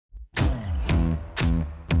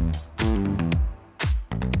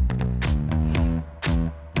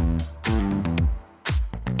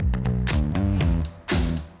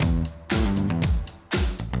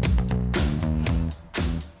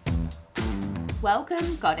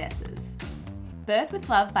Welcome, Goddesses. Birth with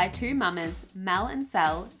Love by two mamas, Mel and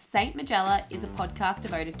Sel, Saint Magella is a podcast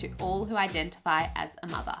devoted to all who identify as a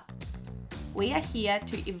mother. We are here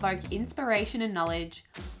to evoke inspiration and knowledge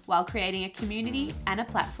while creating a community and a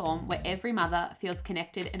platform where every mother feels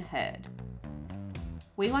connected and heard.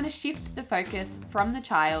 We want to shift the focus from the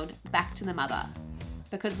child back to the mother,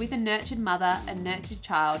 because with a nurtured mother, a nurtured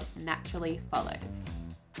child naturally follows.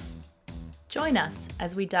 Join us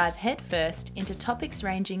as we dive headfirst into topics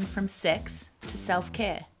ranging from sex to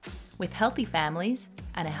self-care, with healthy families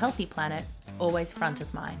and a healthy planet always front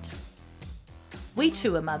of mind. We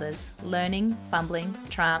too are mothers, learning, fumbling,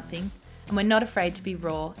 triumphing, and we're not afraid to be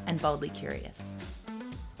raw and boldly curious.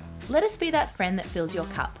 Let us be that friend that fills your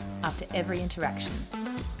cup after every interaction,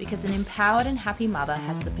 because an empowered and happy mother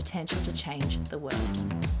has the potential to change the world.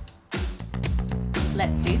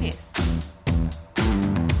 Let's do this.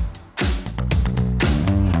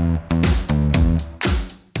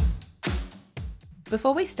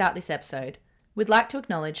 Before we start this episode, we'd like to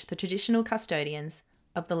acknowledge the traditional custodians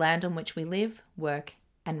of the land on which we live, work,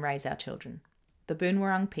 and raise our children, the Boon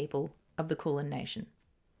Wurrung people of the Kulin Nation.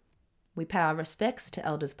 We pay our respects to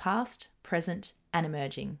elders past, present, and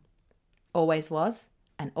emerging. Always was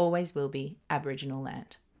and always will be Aboriginal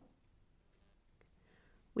land.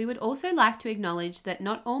 We would also like to acknowledge that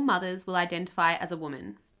not all mothers will identify as a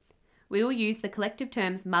woman. We will use the collective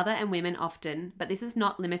terms mother and women often, but this is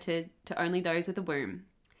not limited to only those with a womb.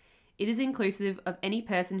 It is inclusive of any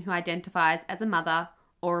person who identifies as a mother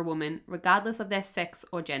or a woman, regardless of their sex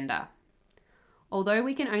or gender. Although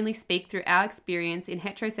we can only speak through our experience in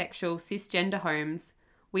heterosexual, cisgender homes,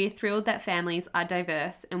 we are thrilled that families are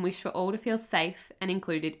diverse and wish for all to feel safe and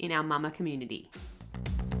included in our mama community.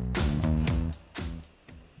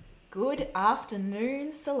 Good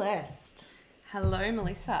afternoon, Celeste. Hello,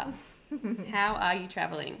 Melissa. How are you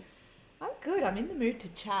travelling? I'm good. I'm in the mood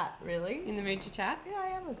to chat, really. In the mood to chat? Yeah, I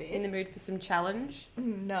am a bit. In the mood for some challenge?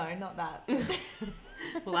 No, not that.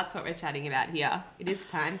 Well, that's what we're chatting about here. It is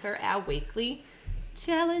time for our weekly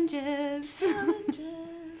challenges.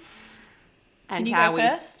 Can And you go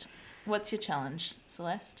first? What's your challenge,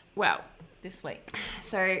 Celeste? Well, this week.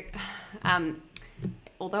 So,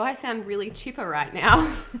 although I sound really chipper right now,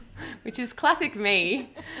 which is classic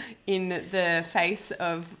me in the face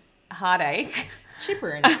of heartache.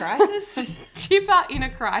 Chipper in a crisis. Chipper in a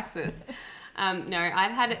crisis. No,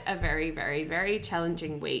 I've had a very, very, very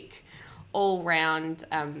challenging week all round.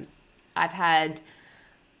 I've had,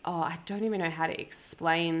 I don't even know how to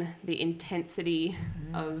explain the intensity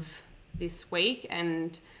of this week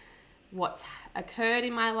and what's occurred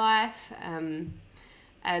in my life.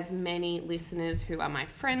 As many listeners who are my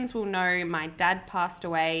friends will know, my dad passed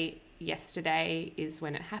away yesterday is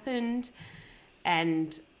when it happened.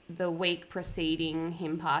 And the week preceding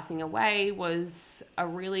him passing away was a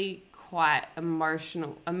really quite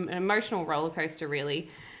emotional roller coaster, really.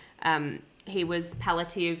 He was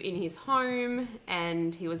palliative in his home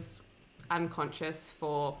and he was unconscious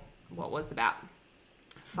for what was about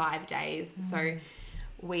 5 days. So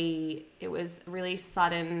it was a really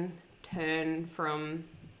sudden turn from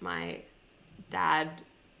my dad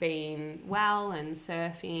being well and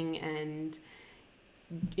surfing and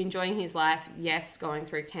enjoying his life, yes, going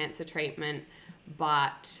through cancer treatment,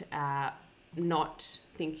 but not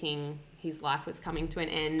thinking his life was coming to an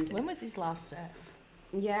end. When was his last surf?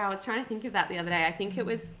 Yeah, I was trying to think of that the other day. I think it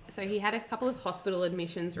was, so he had a couple of hospital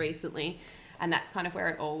admissions recently, and that's kind of where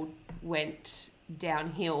it all went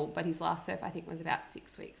downhill. But his last surf, I think, was about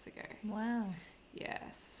 6 weeks ago. Wow.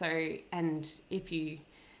 Yes. So, and if you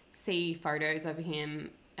see photos of him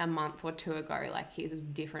a month or two ago, like he was a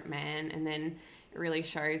different man, and then it really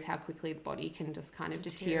shows how quickly the body can just kind of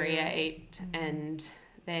deteriorate. And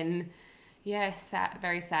then, yeah,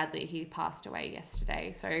 very sadly, he passed away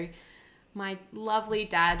yesterday. So my lovely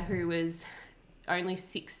dad, who was only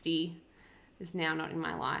 60, is now not in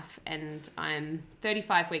my life, and I'm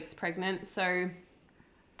 35 weeks pregnant. So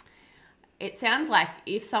it sounds like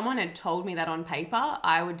if someone had told me that on paper,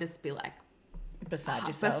 I would just be like, beside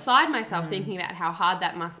myself, thinking about how hard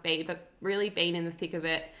that must be. But really being in the thick of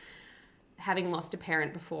it, having lost a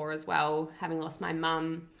parent before as well, having lost my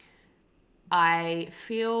mum, I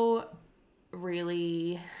feel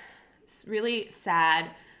really, really sad,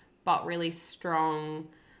 but really strong,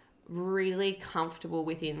 really comfortable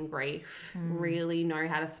within grief, really know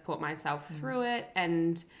how to support myself through it.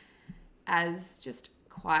 And as just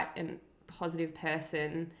quite a positive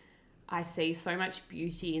person, I see so much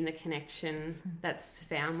beauty in the connection that's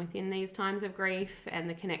found within these times of grief, and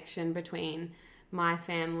the connection between my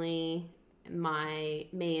family,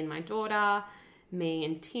 me and my daughter, me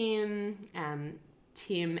and Tim,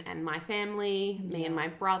 Tim and my family, me and my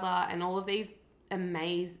brother, and all of these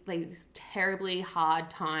these terribly hard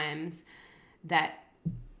times that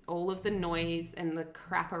all of the noise and the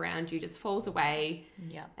crap around you just falls away.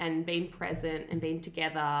 Yeah. And being present and being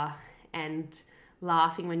together and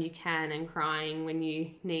laughing when you can and crying when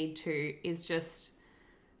you need to is just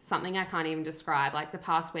something I can't even describe. Like, the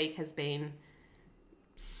past week has been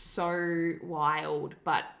so wild,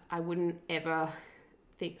 but I wouldn't ever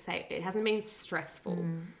say it hasn't been stressful.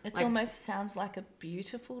 It Like, almost sounds like a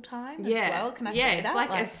beautiful time as yeah, well. Can I yeah, say it's that?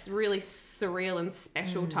 like a really surreal and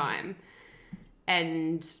special time.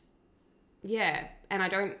 And yeah, and I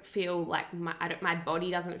don't feel like my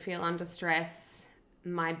body doesn't feel under stress.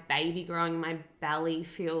 My baby growing in my belly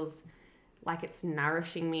feels like it's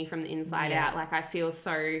nourishing me from the inside out. Like, I feel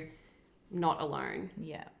so not alone,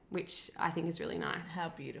 Yeah. which I think is really nice. How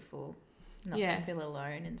beautiful not Yeah. to feel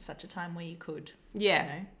alone in such a time where you could.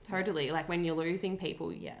 Yeah, you know? totally. Like, when you're losing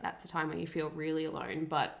people, Yeah. that's a time where you feel really alone.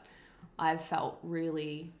 But I've felt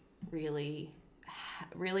really, really,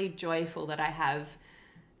 really joyful that I have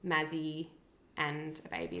Mazzy and a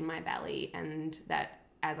baby in my belly, and that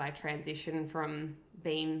as I transition from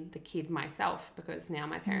being the kid myself, because now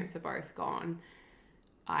my parents are both gone,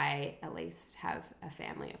 I at least have a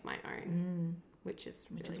family of my own, which is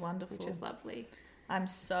wonderful. which is lovely. I'm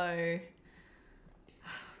so,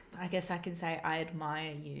 I guess I can say I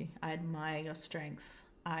admire you. I admire your strength.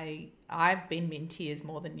 I've been in tears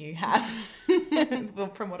more than you have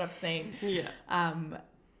from what I've seen. Yeah.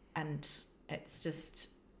 And it's just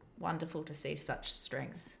wonderful to see such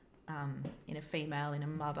strength in a female, in a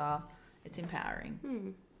mother. It's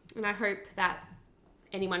empowering. And I hope that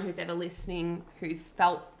anyone who's ever listening, who's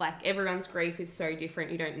felt like everyone's grief is so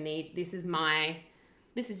different, you don't need, this is my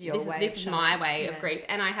This is your way. This is my way Yeah. of grief.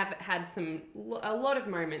 And I have had a lot of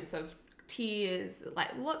moments of tears, like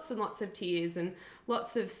lots and lots of tears and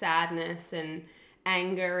lots of sadness and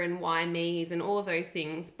anger and why me's and all of those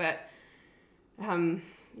things. But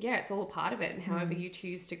yeah, it's all a part of it. And however you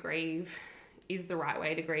choose to grieve is the right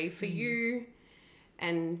way to grieve for you.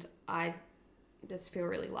 And I just feel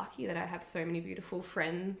really lucky that I have so many beautiful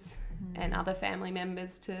friends and other family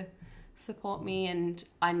members to support me. And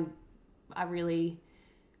I really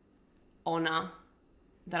honor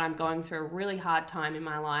that I'm going through a really hard time in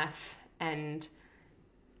my life, and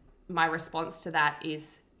my response to that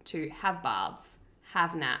is to have baths,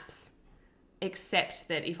 have naps, accept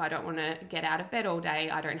that if I don't want to get out of bed all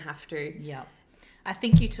day, I don't have to. Yeah. I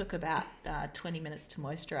think you took about 20 minutes to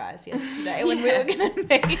moisturize yesterday when we were going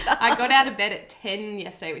to meet up. I got out of bed at 10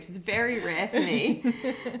 yesterday, which is very rare for me.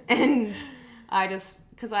 And I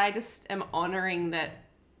just am honoring that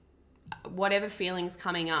whatever feeling's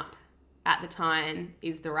coming up at the time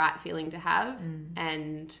is the right feeling to have,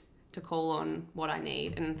 and to call on what I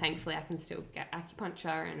need. And thankfully I can still get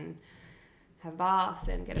acupuncture and have a bath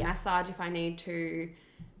and get a massage if I need to.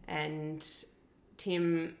 And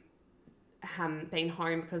Tim being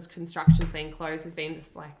home because construction's been closed has been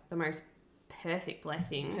just like the most perfect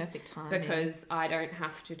blessing. Perfect time. Because I don't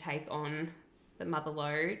have to take on the mother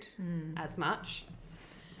load as much.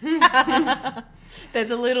 There's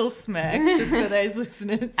a little smirk just for those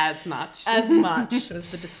listeners. As much. As much was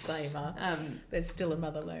the disclaimer. There's still a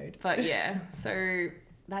mother load. But yeah, so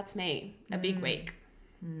that's me. A big week.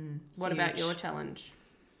 What about Huge. your challenge?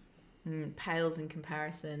 Pales in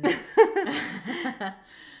comparison.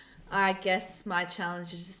 I guess my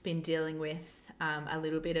challenge has just been dealing with a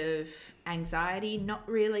little bit of anxiety, not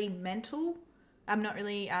really mental. I'm not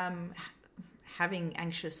really having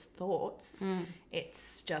anxious thoughts.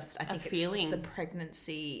 It's just, I think it's just the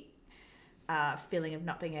pregnancy feeling of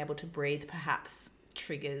not being able to breathe perhaps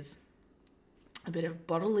triggers a bit of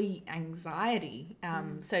bodily anxiety.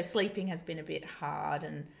 So sleeping has been a bit hard,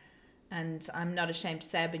 and I'm not ashamed to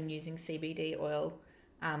say I've been using CBD oil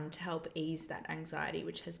to help ease that anxiety,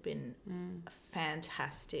 which has been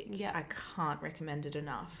fantastic. Yeah. I can't recommend it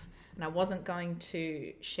enough. And I wasn't going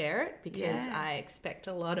to share it because I expect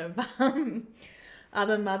a lot of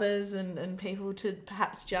other mothers and people to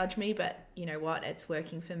perhaps judge me, but you know what? It's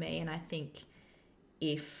working for me. And I think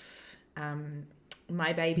if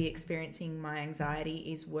my baby experiencing my anxiety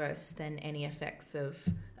is worse than any effects of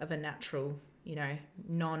a natural, you know,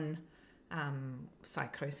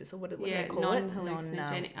 psychosis, or what do they call it?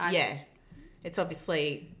 Non-hallucinogenic. It's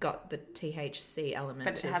obviously got the THC element,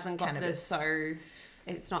 but it hasn't got cannabis.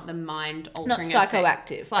 It's not the mind Not altering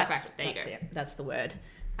psychoactive. Psychoactive. There you go. That's the word.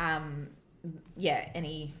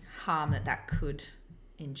 any harm that could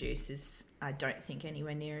induce is, I don't think,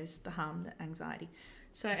 anywhere near as the harm that anxiety.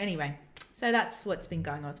 So anyway, that's what's been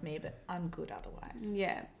going on with me, but I'm good otherwise.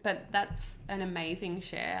 Yeah, but that's an amazing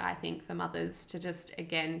share, I think, for mothers to just,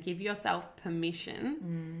 again, give yourself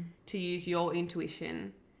permission to use your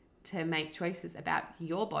intuition to make choices about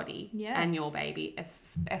your body and your baby,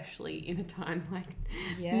 especially in a time like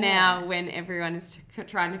now when everyone is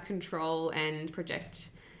trying to control and project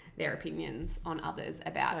their opinions on others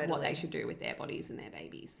about what they should do with their bodies and their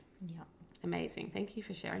babies. Yeah. Amazing. Thank you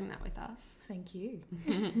for sharing that with us. Thank you.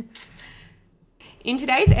 In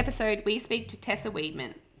today's episode, we speak to Tessa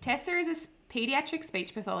Weidman. Tessa is a pediatric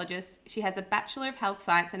speech pathologist. She has a Bachelor of Health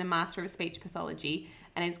Science and a Master of Speech Pathology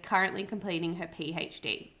and is currently completing her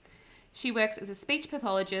PhD. She works as a speech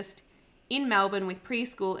pathologist in Melbourne with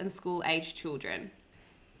preschool and school-aged children.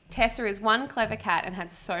 Tessa is one clever cat and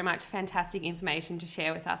had so much fantastic information to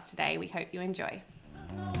share with us today. We hope you enjoy.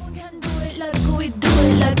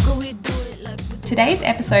 Today's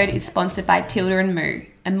episode is sponsored by Tilda and Moo,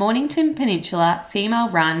 a Mornington Peninsula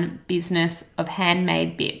female-run business of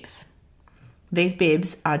handmade bibs. These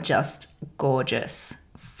bibs are just gorgeous,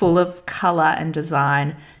 full of colour and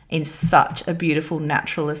design in such a beautiful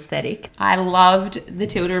natural aesthetic. I loved the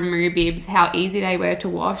Tilda and Moo bibs, how easy they were to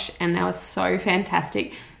wash, and they were so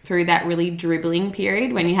fantastic through that really dribbling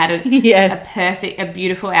period when you had a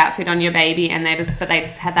beautiful outfit on your baby and they just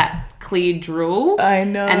had that clear drool. I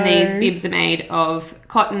know. And these bibs are made of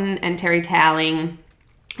cotton and terry toweling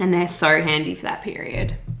and they're so handy for that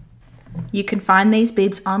period. You can find these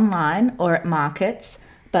bibs online or at markets,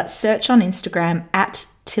 but search on Instagram at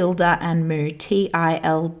Tilda and Moo,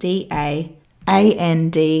 TildaAndMoo.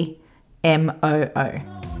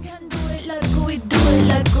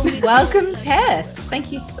 Welcome, Tess.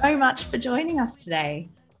 Thank you so much for joining us today.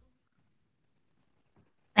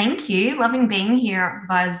 Thank you. Loving being here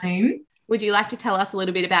via Zoom. Would you like to tell us a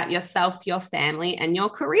little bit about yourself, your family, and your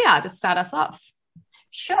career to start us off?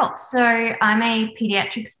 Sure. So I'm a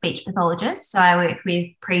pediatric speech pathologist. So I work with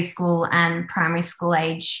preschool and primary school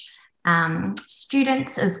age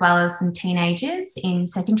students as well as some teenagers in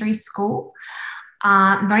secondary school.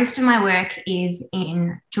 Most of my work is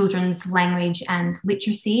in children's language and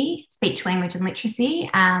literacy, speech, language and literacy,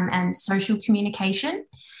 and social communication.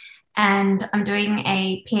 And I'm doing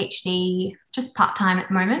a PhD just part-time at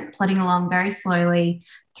the moment, plodding along very slowly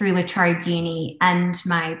through La Trobe Uni. And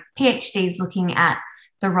my PhD is looking at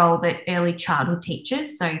the role that early childhood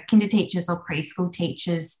teachers, so kinder teachers or preschool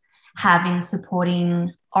teachers, have in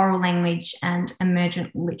supporting oral language and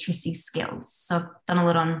emergent literacy skills. So I've done a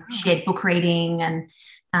lot on shared book reading and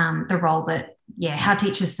the role that, how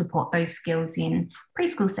teachers support those skills in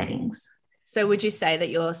preschool settings. So would you say that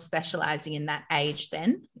you're specialising in that age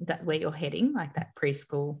then? Is that where you're heading, like that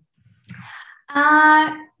preschool?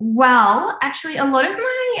 Well, actually, a lot of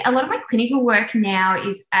my clinical work now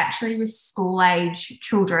is actually with school age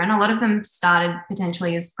children. A lot of them started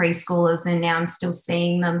potentially as preschoolers, and now I'm still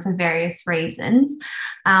seeing them for various reasons.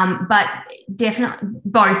 But definitely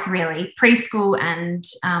both, really, preschool and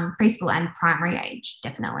primary age,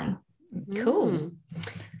 definitely. Cool.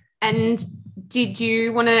 And did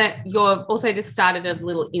you want to? You're also just started a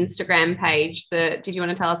little Instagram page. Did you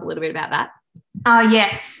want to tell us a little bit about that?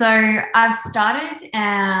 Yes. So I've started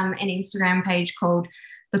an Instagram page called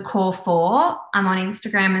The Core 4. I'm on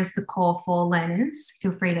Instagram as The Core 4 Learners.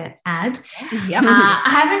 Feel free to add. Yep. I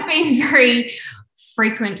haven't been very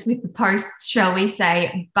frequent with the posts, shall we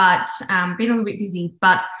say, but been a little bit busy.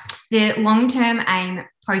 But the long-term aim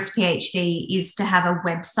post-PhD is to have a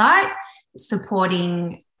website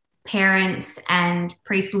supporting parents and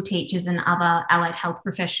preschool teachers and other allied health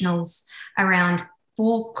professionals around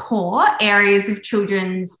 4 core areas of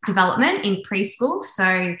children's development in preschool.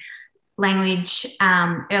 So language,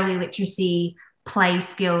 early literacy, play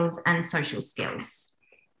skills, and social skills.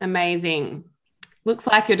 Amazing. Looks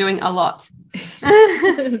like you're doing a lot.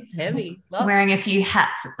 It's heavy. Lots. Wearing a few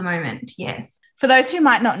hats at the moment, yes. For those who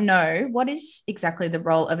might not know, what is exactly the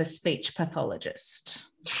role of a speech pathologist?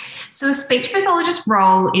 So a speech pathologist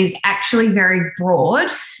role is actually very broad.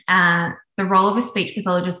 The role of a speech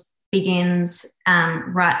pathologist begins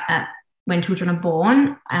right at when children are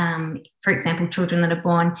born. For example, children that are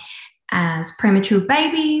born as premature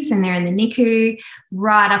babies and they're in the NICU,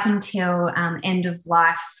 right up until end of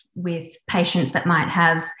life with patients that might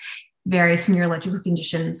have various neurological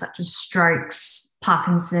conditions such as strokes,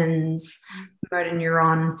 Parkinson's, motor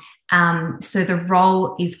neuron. So the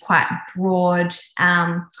role is quite broad.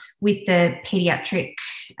 With the pediatric,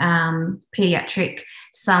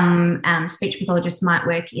 some speech pathologists might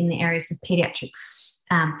work in the areas of pediatric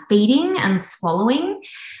feeding and swallowing.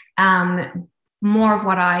 More of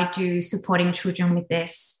what I do is supporting children with their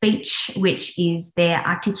speech, which is their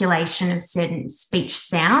articulation of certain speech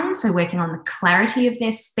sounds. So working on the clarity of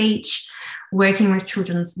their speech, working with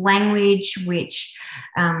children's language, which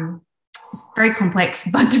is very complex,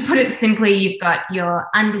 but to put it simply, you've got your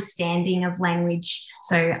understanding of language,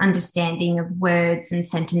 so understanding of words and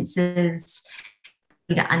sentences,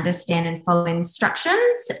 to understand and follow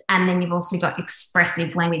instructions. And then you've also got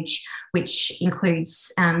expressive language, which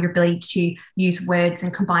includes your ability to use words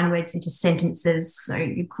and combine words into sentences, so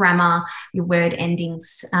your grammar, your word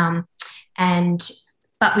endings.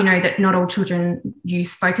 But we know that not all children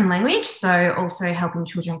use spoken language, so also helping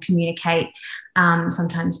children communicate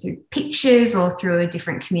sometimes through pictures or through a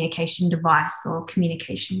different communication device or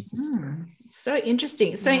communication system. So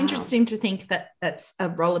interesting. So interesting to think that that's a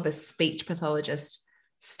role of a speech pathologist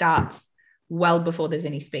starts well before there's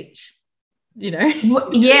any speech, you know?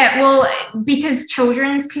 Well, because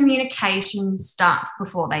children's communication starts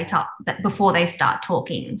before they start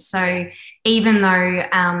talking. So even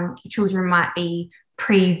though children might be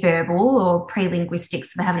pre-verbal or pre-linguistic,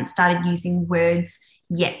 so they haven't started using words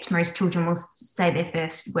yet, most children will say their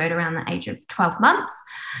first word around the age of 12 months.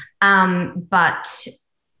 But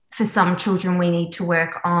for some children, we need to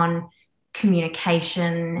work on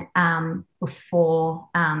communication before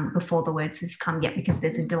the words have come yet, because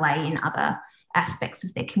there's a delay in other aspects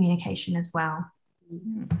of their communication as well.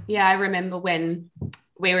 Yeah, I remember when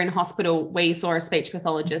we were in hospital, we saw a speech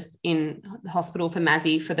pathologist in the hospital for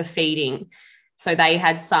Mazzy for the feeding. So they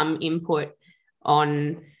had some input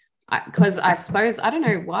on, because I suppose, I don't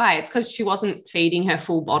know why, it's because she wasn't feeding her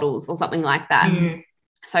full bottles or something like that.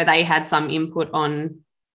 So they had some input on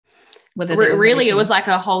whether really it was like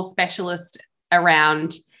a whole specialist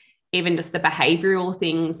around even just the behavioural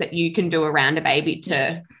things that you can do around a baby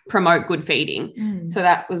to promote good feeding. So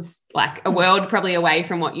that was like a world probably away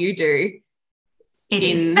from what you do. It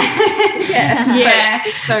is.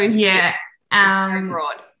 So very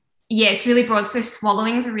broad. Yeah, it's really broad. So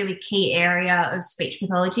swallowing is a really key area of speech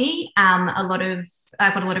pathology. I've got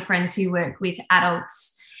a lot of friends who work with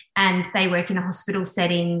adults, and they work in a hospital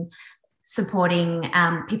setting, supporting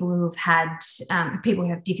people who have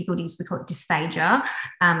difficulties, we call it dysphagia,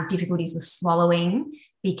 difficulties with swallowing.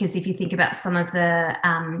 Because if you think about some of the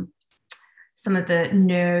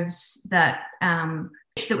nerves that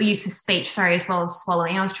we use for speech, as well as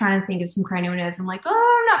swallowing. I was trying to think of some cranial nerves. I'm like,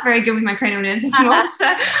 I'm not very good with my cranial nerves anymore, so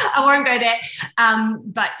I won't go there.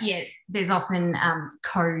 But yeah, there's often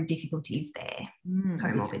co-difficulties there,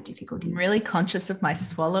 comorbid difficulties. I'm really conscious of my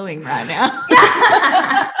swallowing right now.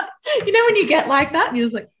 You know when you get like that and you're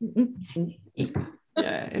just like,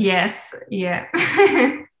 Yes, yeah.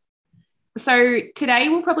 So today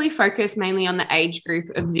we'll probably focus mainly on the age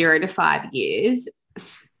group of 0 to 5 years.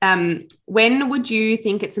 When would you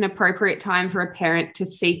think it's an appropriate time for a parent to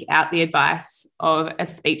seek out the advice of a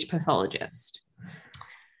speech pathologist?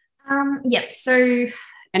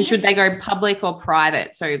 And should they go public or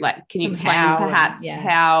private? So like, can you explain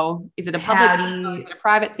how, is it a public thing or is it a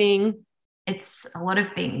private thing? It's a lot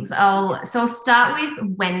of things. I'll start with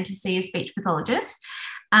when to see a speech pathologist.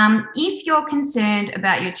 If you're concerned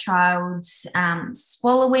about your child's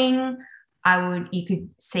swallowing, you could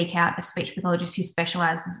seek out a speech pathologist who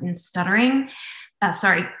specialises in stuttering.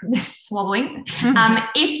 Swallowing.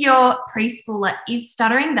 If your preschooler is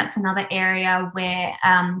stuttering, that's another area where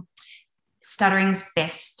stuttering's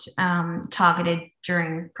best targeted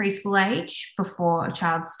during preschool age before a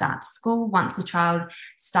child starts school. Once a child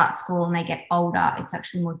starts school and they get older, it's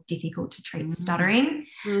actually more difficult to treat stuttering.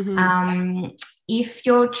 If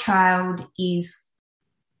your child is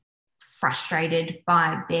frustrated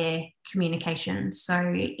by their communication,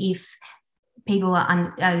 so if people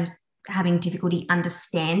are having difficulty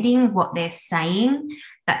understanding what they're saying,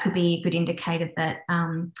 that could be a good indicator that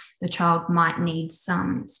the child might need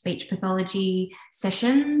some speech pathology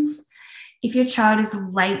sessions. If your child is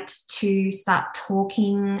late to start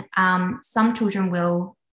talking, some children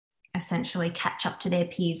will essentially catch up to their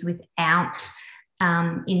peers without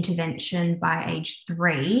intervention by age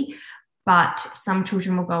 3. But some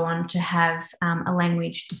children will go on to have a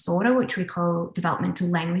language disorder, which we call developmental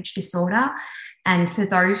language disorder. And for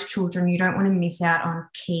those children, you don't want to miss out on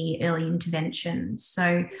key early interventions.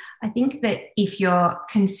 So I think that if you're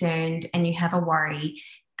concerned and you have a worry,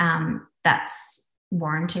 that's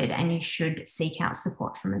warranted and you should seek out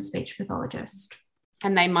support from a speech pathologist.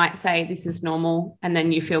 And they might say this is normal and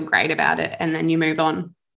then you feel great about it and then you move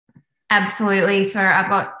on. Absolutely. So I've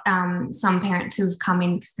got some parents who have come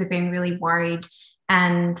in because they've been really worried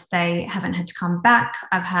and they haven't had to come back.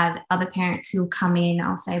 I've had other parents who'll come in,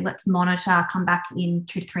 I'll say, let's monitor, come back in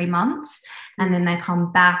 2 to 3 months. And then they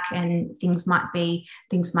come back and things might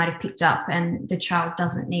have picked up and the child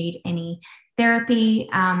doesn't need any therapy.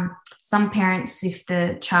 Some parents, if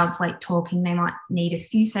the child's late talking, they might need a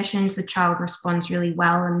few sessions. The child responds really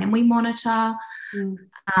well and then we monitor.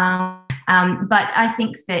 But I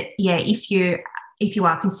think that, if you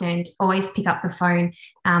are concerned, always pick up the phone.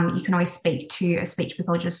 You can always speak to a speech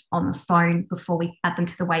pathologist on the phone before we add them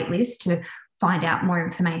to the wait list to find out more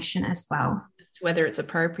information as well. Whether it's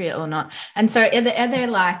appropriate or not. And so are there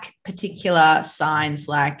like particular signs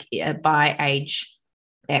like by age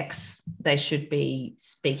X, they should be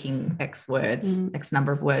speaking X words, X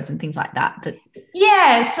number of words and things like that?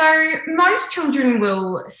 Yeah, so most children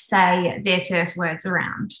will say their first words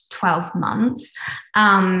around 12 months.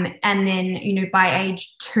 And then, by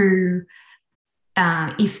age 2,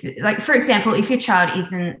 for example, if your child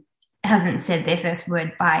hasn't said their first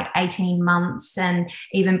word by 18 months, and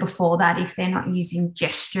even before that, if they're not using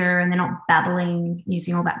gesture and they're not babbling,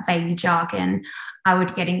 using all that baby jargon, I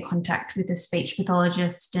would get in contact with a speech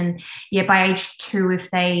pathologist. And by age 2,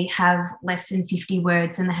 if they have less than 50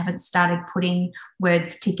 words and they haven't started putting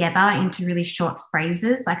words together into really short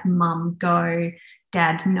phrases like mum, go,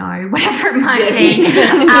 dad, no, whatever it might be.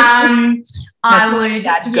 I would,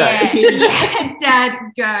 dad, go. Dad,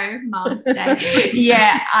 go, mum, stay.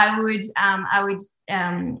 I would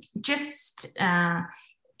just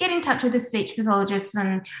get in touch with a speech pathologist,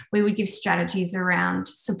 and we would give strategies around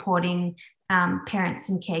supporting parents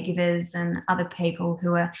and caregivers and other people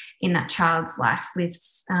who are in that child's life with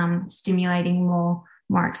stimulating more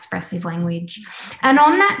expressive language. And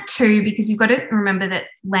on that too, because you've got to remember that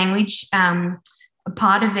language, a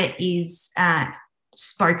part of it is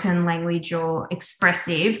spoken language or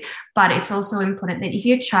expressive, but it's also important that if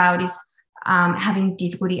your child is having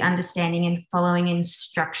difficulty understanding and following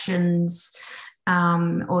instructions,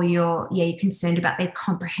 or you're concerned about their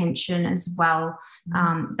comprehension as well,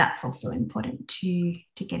 that's also important to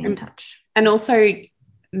get in touch. And also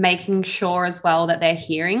making sure as well that their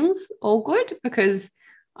hearing's all good, because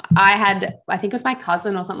I think it was my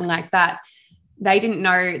cousin or something like that, they didn't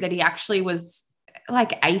know that he actually was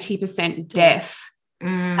like 80% deaf.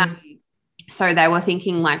 So they were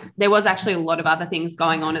thinking like there was actually a lot of other things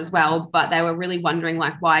going on as well, but they were really wondering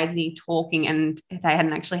like, why isn't he talking? And they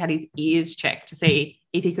hadn't actually had his ears checked to see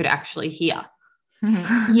if he could actually hear.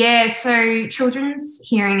 Yeah, so children's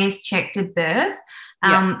hearing is checked at birth,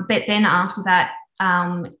 but then after that,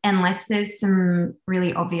 unless there's some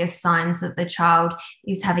really obvious signs that the child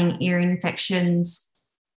is having ear infections,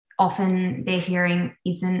 often their hearing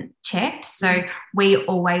isn't checked. So we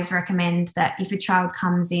always recommend that if a child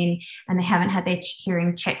comes in and they haven't had their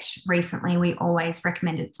hearing checked recently, we always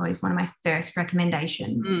recommend it. It's always one of my first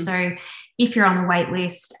recommendations. So if you're on the wait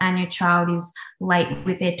list and your child is late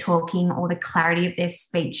with their talking, or the clarity of their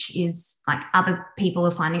speech is like other people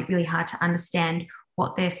are finding it really hard to understand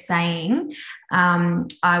what they're saying,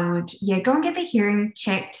 I would go and get the hearing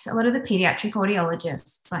checked. A lot of the pediatric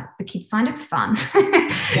audiologists, like, the kids find it fun. So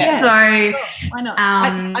why not?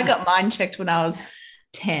 I got mine checked when I was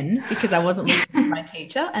 10 because I wasn't listening to my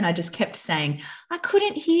teacher, and I just kept saying, I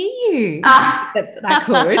couldn't hear you. That I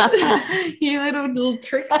could. You little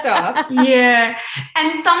trickster. Yeah.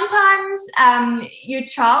 And sometimes your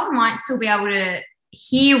child might still be able to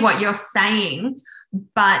hear what you're saying,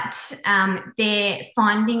 but they're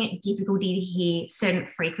finding it difficulty to hear certain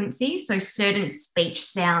frequencies. So certain speech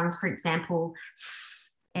sounds, for example,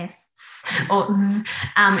 S or Z,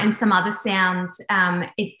 and some other sounds,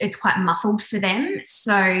 it's quite muffled for them.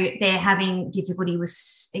 So they're having difficulty with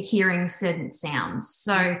hearing certain sounds.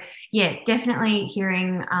 So definitely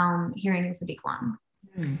hearing is a big one.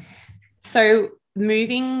 So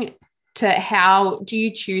moving to, how do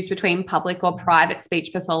you choose between public or private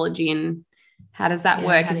speech pathology, and how does that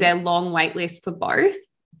work? Is there a long wait list for both?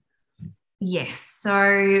 Yes.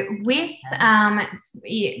 So with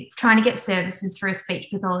trying to get services for a speech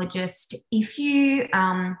pathologist, if you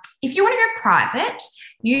want to go private,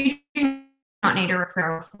 you do not need a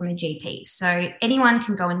referral from a GP. So anyone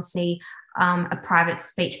can go and see a private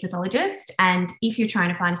speech pathologist. And if you're trying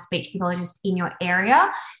to find a speech pathologist in your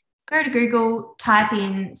area, go to Google, type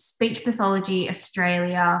in Speech Pathology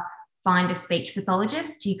Australia, find a speech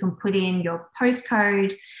pathologist. You can put in your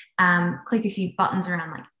postcode, click a few buttons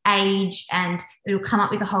around like age, and it'll come up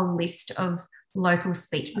with a whole list of local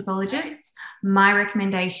speech pathologists. My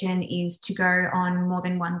recommendation is to go on more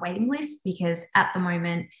than one waiting list, because at the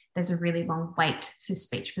moment there's a really long wait for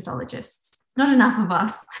speech pathologists. It's not enough of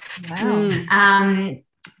us. Wow.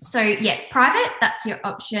 So yeah, private, that's your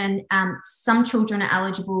option. Some children are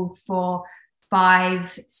eligible for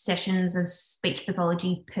 5 sessions of speech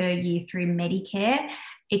pathology per year through Medicare.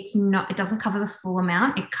 It doesn't cover the full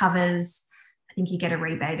amount. It covers, I think you get a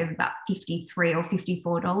rebate of about $53 or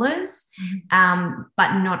 $54.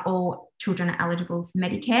 But not all children are eligible for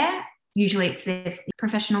Medicare. Usually it's their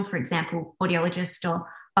professional, for example, audiologist or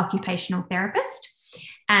occupational therapist.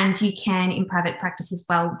 And you can, in private practice as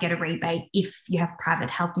well, get a rebate if you have private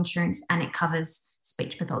health insurance and it covers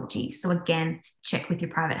speech pathology. So again, check with your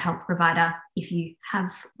private health provider if you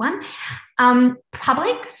have one.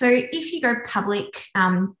 Public. So if you go public,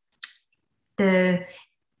 so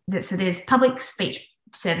there's public speech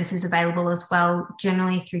services available as well,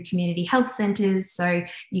 generally through community health centres. So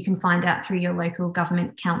you can find out through your local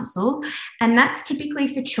government council. And that's typically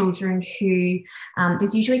for children who,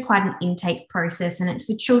 there's usually quite an intake process, and it's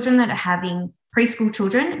for children that are having preschool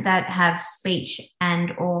children that have speech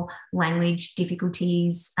and or language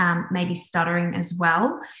difficulties, maybe stuttering as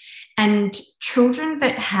well. And children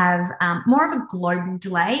that have more of a global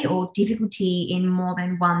delay or difficulty in more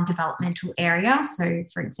than one developmental area. So,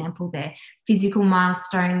 for example, their physical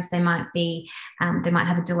milestones, they might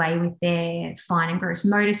have a delay with their fine and gross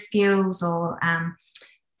motor skills, or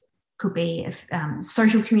could be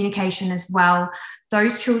social communication as well.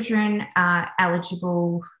 Those children are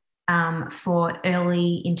eligible for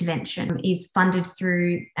early intervention. Is funded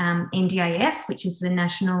through NDIS, which is the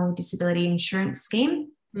National Disability Insurance Scheme.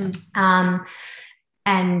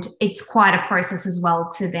 And it's quite a process as well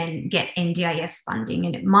to then get NDIS funding,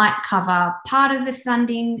 and it might cover part of the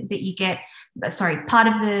funding that you get, part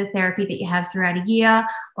of the therapy that you have throughout a year,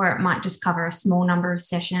 or it might just cover a small number of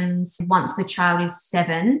sessions. Once the child is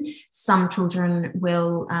 7, some children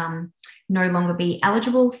will no longer be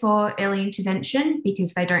eligible for early intervention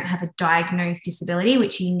because they don't have a diagnosed disability,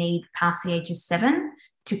 which you need past the age of 7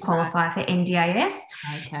 to qualify for NDIS.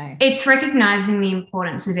 Okay. It's recognising the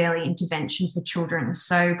importance of early intervention for children.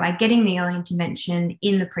 So by getting the early intervention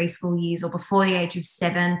in the preschool years or before the age of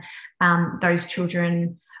 7, those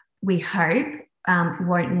children, we hope,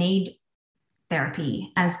 won't need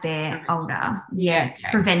therapy as they're older. Yeah,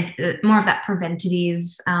 more of that preventative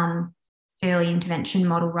early intervention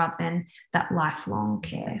model rather than that lifelong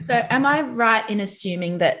care. So am I right in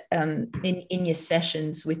assuming that in your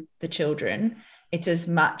sessions with the children, it's as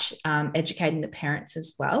much educating the parents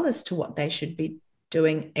as well as to what they should be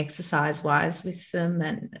doing exercise-wise with them?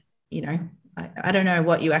 And, you know, I don't know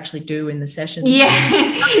what you actually do in the sessions. Yeah,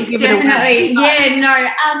 definitely.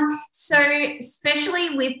 So especially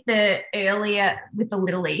with the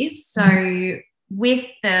littlies, so with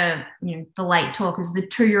the late talkers, the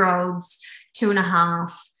 2-year-olds,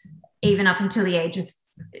 2.5, even up until the age of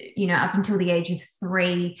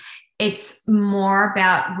 3, it's more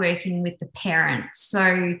about working with the parent.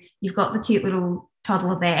 So you've got the cute little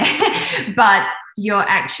toddler there, but you're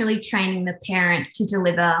actually training the parent to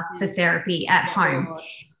deliver the therapy at home.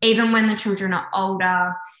 Even when the children are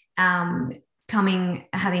older, having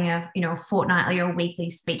a fortnightly or weekly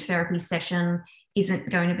speech therapy session isn't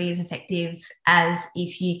going to be as effective as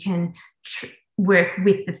if you can work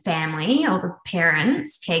with the family or the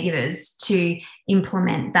parents, caregivers, to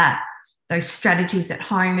implement those strategies at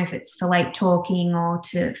home, if it's for late talking, or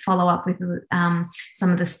to follow up with some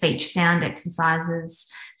of the speech sound exercises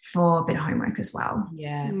for a bit of homework as well.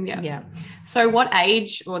 Yeah. So what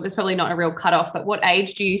age, or there's probably not a real cutoff, but what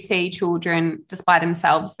age do you see children just by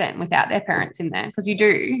themselves then without their parents in there? Because you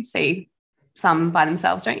do see some by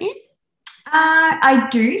themselves, don't you? I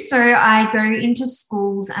do. So I go into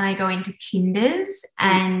schools and I go into kinders,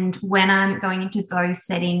 and when I'm going into those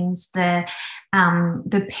settings, the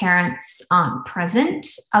parents aren't present.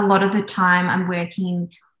 A lot of the time I'm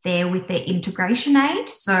working there with their integration aid.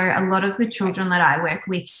 So a lot of the children that I work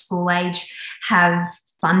with school age have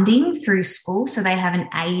funding through school. So they have an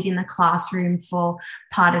aide in the classroom for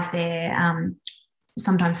part of their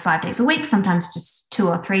sometimes 5 days a week, sometimes just 2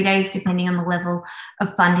 or 3 days, depending on the level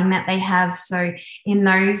of funding that they have. So in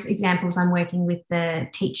those examples, I'm working with the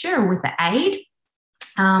teacher or with the aide.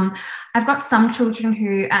 I've got some children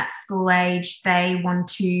who at school age, they don't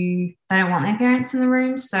want their parents in the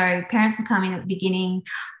room. So parents will come in at the beginning.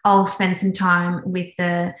 I'll spend some time with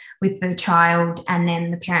the child, and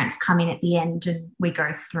then the parents come in at the end and we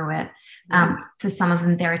go through it. For some of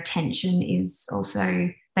them, their attention is also,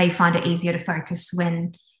 they find it easier to focus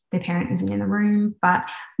when their parent isn't in the room. But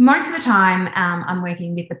most of the time, I'm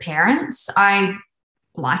working with the parents. I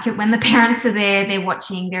like it when the parents are there, they're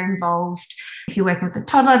watching, they're involved. If you're working with a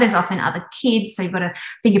toddler, there's often other kids, so you've got to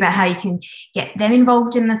think about how you can get them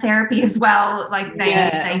involved in the therapy as well. Like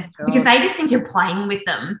because they just think you're playing with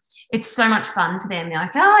them. It's so much fun for them. They're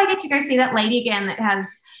like, oh, I get to go see that lady again that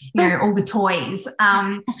has, you know, all the toys.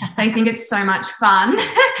 They think it's so much fun.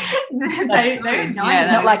 They don't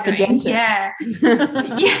know not like the dentist.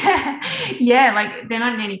 Yeah. Like they're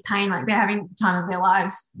not in any pain. Like they're having the time of their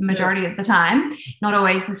lives majority of the time. Not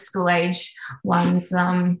always the school age ones.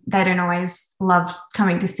 They don't always love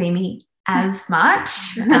coming to see me as much.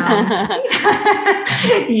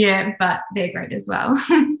 Yeah, but they're great as well.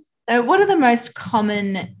 So what are the most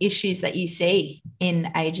common issues that you see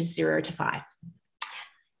in ages 0 to 5?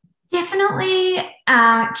 Definitely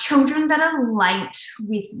children that are late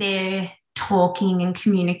with their talking and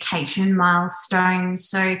communication milestones.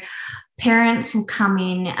 So parents will come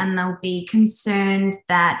in and they'll be concerned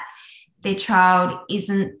that their child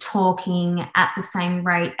isn't talking at the same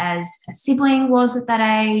rate as a sibling was at that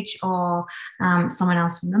age, or someone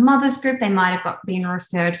else from the mother's group. They might have been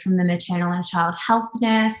referred from the maternal and child health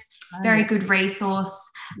nurse. Very good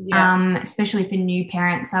resource, especially for new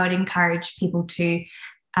parents. I would encourage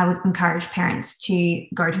parents to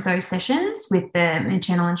go to those sessions with the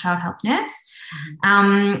maternal and child health nurse.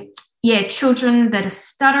 Children that are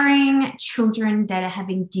stuttering, children that are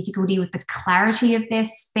having difficulty with the clarity of their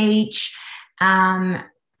speech, and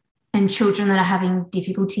children that are having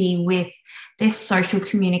difficulty with their social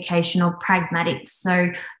communication or pragmatics.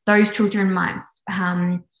 So those children might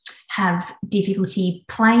have difficulty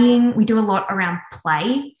playing. We do a lot around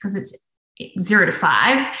play because it's 0 to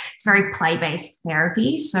 5. It's very play-based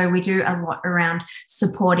therapy. So we do a lot around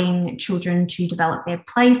supporting children to develop their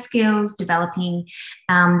play skills, developing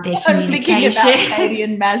their communication. I'm thinking about Katie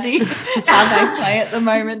and Mazzy, how they play at the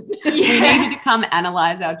moment. We need you to come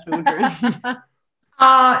analyse our children.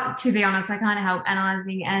 To be honest, I can't help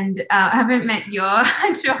analysing, and I haven't met your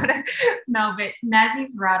daughter, Mel, but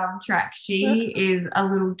Mazzy's right on track. She is a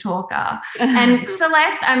little talker. And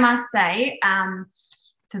Celeste, I must say,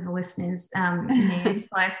 to the listeners, me and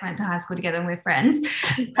Celeste went to high school together and we're friends.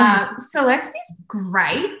 Celeste is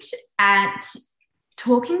great at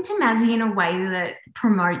talking to Mazzy in a way that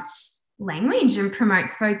promotes language and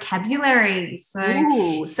promotes vocabulary.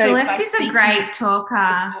 So Celeste is a great talker.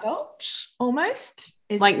 Adult, almost.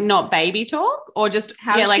 Like not baby talk, or just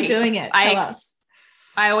how is she doing it? Tell us.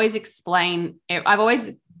 I've always explained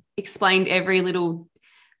every little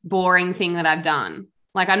boring thing that I've done.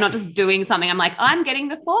 Like I'm not just doing something. I'm like, I'm getting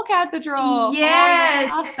the fork out the drawer.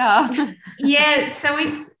 Yes. Yeah. So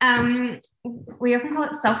we often call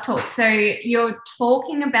it self-talk. So you're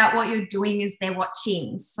talking about what you're doing as they're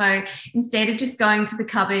watching. So instead of just going to the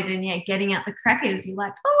cupboard and getting out the crackers, you're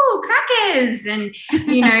like, oh, crackers. And,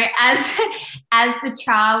 as the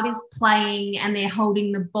child is playing and they're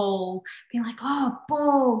holding the ball, be like, oh,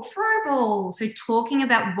 ball, throw ball. So talking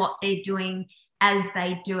about what they're doing as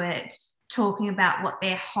they do it, talking about what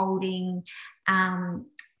they're holding,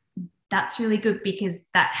 that's really good because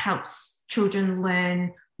that helps children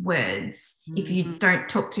learn words. If you don't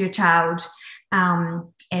talk to your child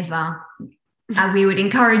ever, we would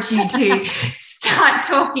encourage you to start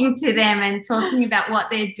talking to them and talking about what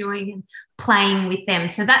they're doing and playing with them.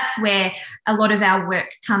 So that's where a lot of our work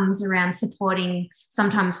comes around,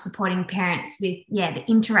 sometimes supporting parents with, the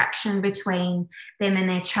interaction between them and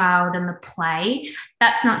their child and the play.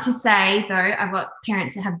 That's not to say, though, I've got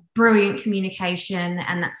parents that have brilliant communication,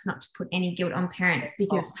 and that's not to put any guilt on parents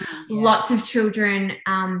because lots of children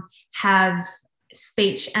have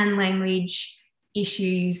speech and language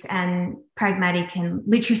issues and pragmatic and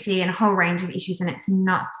literacy and a whole range of issues, and it's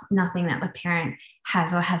nothing that the parent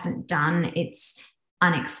has or hasn't done. It's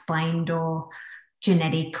unexplained or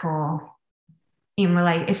genetic or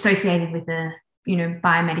associated with a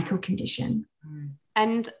biomedical condition.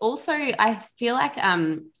 And also I feel like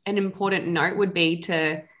an important note would be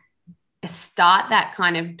to start that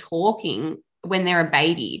kind of talking when they're a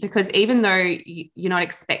baby, because even though you're not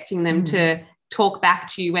expecting them to talk back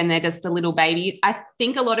to you when they're just a little baby, I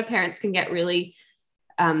think a lot of parents can get really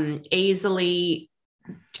easily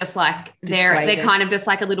just like they're kind of just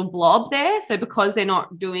like a little blob there. So because they're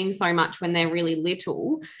not doing so much when they're really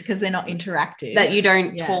little, because they're not interactive, that you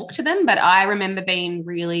don't talk to them. But I remember being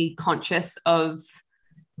really conscious of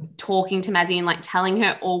talking to Mazzy and like telling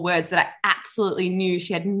her all words that I absolutely knew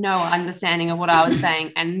she had no understanding of what I was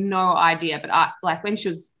saying and no idea. But like when she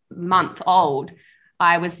was a month old,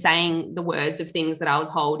 I was saying the words of things that I was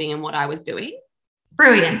holding and what I was doing.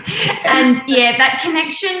 Brilliant. And that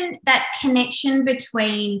connection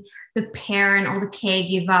between the parent or the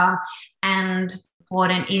caregiver and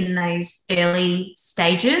important in those early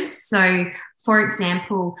stages. So, for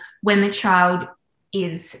example, when the child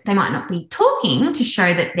they might not be talking to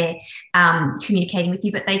show that they're communicating with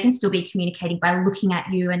you, but they can still be communicating by looking at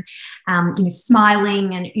you and,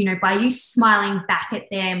 smiling, and, by you smiling back at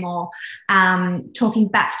them or talking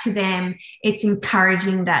back to them, it's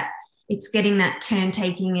encouraging that it's getting that turn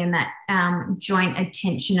taking and that joint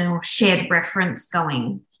attention or shared reference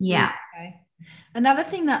going. Yeah. Okay. Another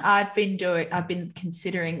thing that I've been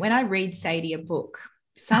considering when I read Sadie a book,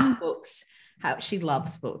 some books, she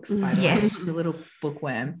loves books, by the way. She's a little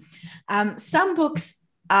bookworm. Some books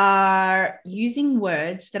are using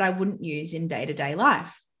words that I wouldn't use in day-to-day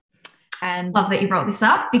life. And love that you brought this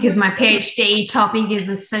up, because my PhD topic is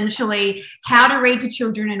essentially how to read to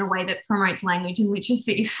children in a way that promotes language and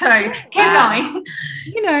literacy. So keep going.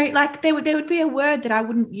 Like there would be a word that I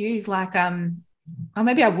wouldn't use, like or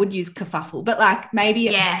maybe I would use kerfuffle, but like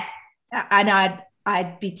maybe and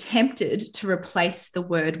I'd be tempted to replace the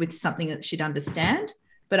word with something that she'd understand.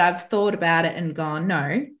 But I've thought about it and gone,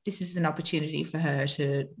 no, this is an opportunity for her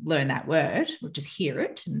to learn that word or just hear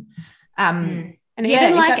it. And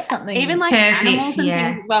even like Perfect, animals and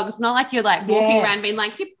things as well. Because it's not like you're like walking around being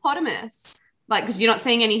like hippopotamus. Like, because you're not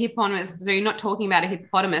seeing any hippopotamus, so you're not talking about a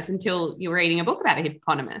hippopotamus until you're reading a book about a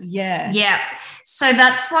hippopotamus. Yeah. So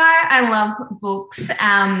that's why I love books.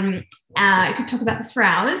 I could talk about this for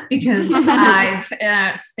hours, because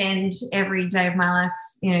I've spent every day of my life,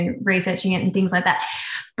 researching it and things like that.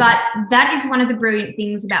 But that is one of the brilliant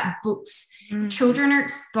things about books. Children are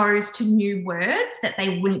exposed to new words that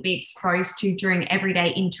they wouldn't be exposed to during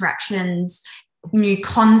everyday interactions, new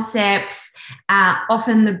concepts,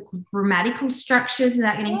 often the grammatical structures,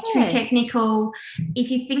 without getting too technical. If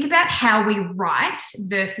you think about how we write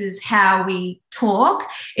versus how we talk,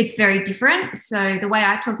 it's very different. So the way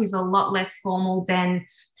I talk is a lot less formal than,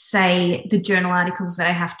 say, the journal articles that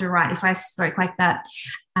I have to write. If I spoke like that,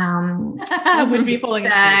 would be falling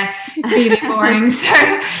asleep. Be a bit boring. So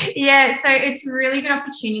it's a really good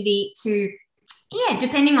opportunity to,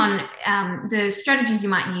 depending on the strategies you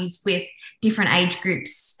might use with different age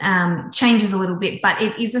groups, changes a little bit, but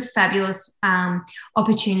it is a fabulous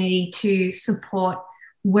opportunity to support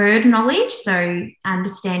word knowledge, so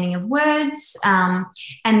understanding of words, and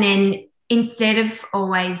then instead of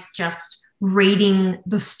always just reading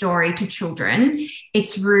the story to children,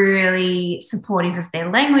 it's really supportive of their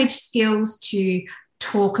language skills to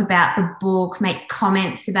talk about the book, make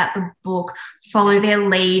comments about the book, follow their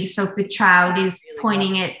lead. So if the child is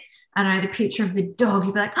pointing at, I don't know, the picture of the dog,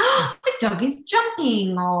 you'd be like, oh, the dog is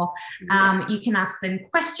jumping. Or you can ask them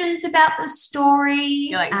questions about the story.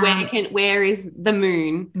 You're like, where is the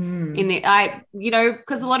moon in the,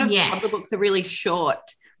 because a lot of toddler books are really short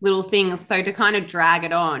little things. So to kind of drag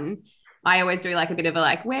it on, I always do like a bit of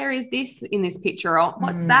a where is this in this picture? Or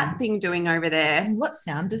what's that thing doing over there? And what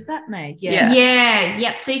sound does that make?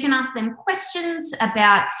 Yep. So you can ask them questions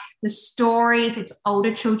about the story if it's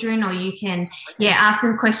older children, or you can, ask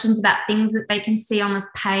them questions about things that they can see on the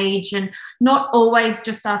page, and not always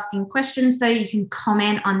just asking questions though. You can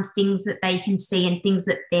comment on things that they can see and things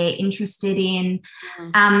that they're interested in.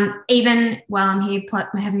 Even while I'm here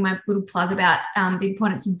having my little plug about the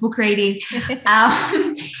importance of book reading,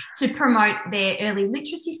 to promote their early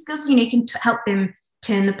literacy skills, you can help them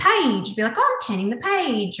turn the page, be like, oh, I'm turning the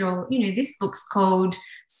page, or, this book's called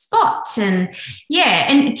Spot. And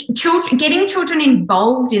getting children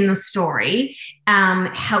involved in the story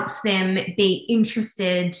helps them be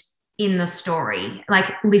interested in the story.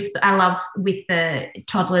 Like I love with the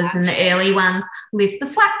toddlers and the early ones, lift the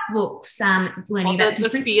flap books, learning about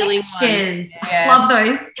different textures. Yes. Love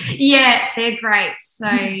those. Yeah, they're great. So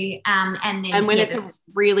and when it's a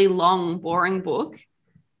really long, boring book,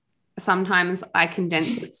 sometimes I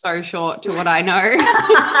condense it so short to what I know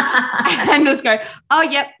and just go, oh,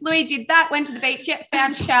 yep, Bluey did that, went to the beach, yep,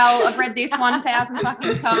 found shell, I've read this 1,000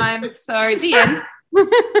 fucking times. So the end. So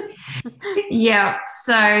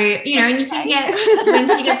and you can get, when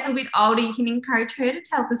she gets a bit older, you can encourage her to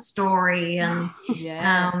tell the story, and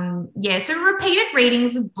so repeated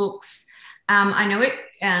readings of books. I know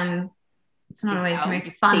it's not always the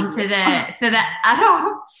most fun for the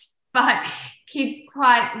adults, but kids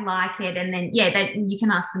quite like it. And then you can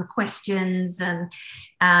ask them questions, and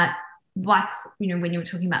when you were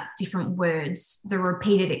talking about different words, the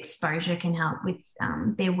repeated exposure can help with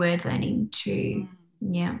their word learning too.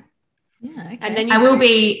 Okay. And then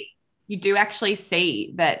you do actually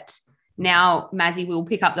see that now Mazzy will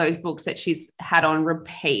pick up those books that she's had on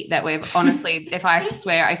repeat, that we've honestly, if I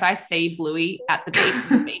see Bluey at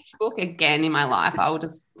the beach book again in my life, I will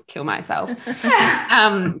just kill myself.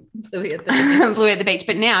 Bluey at the beach.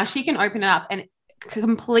 But now she can open it up, and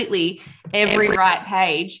completely every right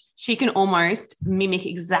page, she can almost mimic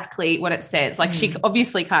exactly what it says. Like she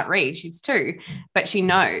obviously can't read, she's 2, but she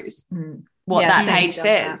knows what that page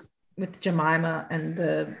says. With Jemima and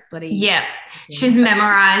the bloody... Yeah, she's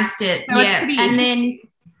memorized it. So it's pretty and interesting.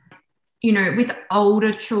 then, with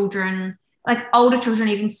older children,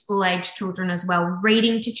 even school-age children as well,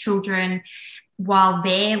 reading to children while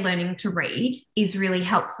they're learning to read is really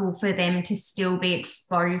helpful for them to still be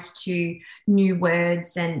exposed to new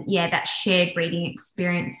words. And, that shared reading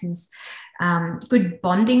experience is good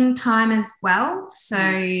bonding time as well. So,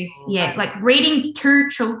 like reading to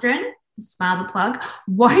children, smart the plug,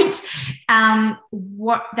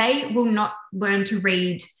 they will not learn to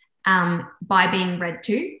read by being read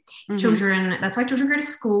to. Children, that's why children go to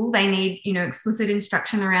school. They need, explicit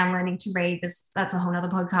instruction around learning to read. That's a whole nother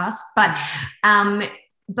podcast.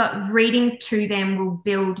 But reading to them will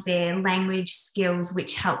build their language skills,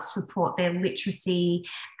 which helps support their literacy.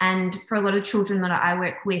 And for a lot of children that I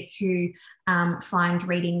work with who find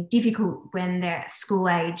reading difficult when they're at school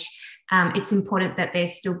age, it's important that they're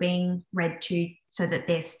still being read to, so that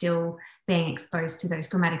they're still being exposed to those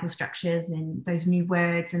grammatical structures and those new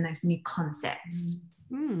words and those new concepts.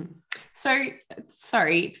 So,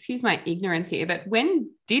 sorry, excuse my ignorance here, but when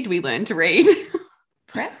did we learn to read?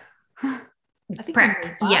 Prep? I think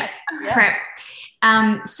Prep, prep.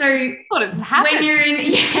 So thought it's happened. When you're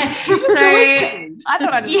in, I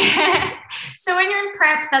thought I'd So when you're in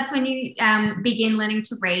prep, that's when you begin learning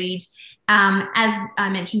to read. As I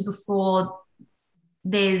mentioned before,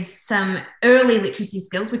 there's some early literacy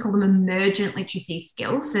skills. We call them emergent literacy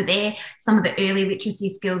skills. So they're some of the early literacy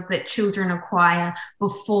skills that children acquire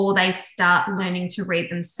before they start learning to read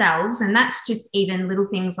themselves. And that's just even little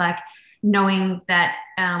things like knowing that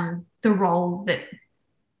the role that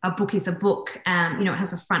a book is a book. It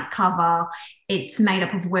has a front cover. It's made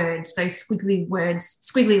up of words. Those squiggly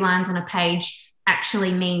lines on a page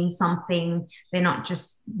actually mean something. They're not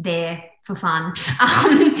just there for fun.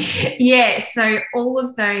 So all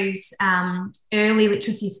of those early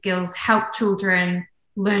literacy skills help children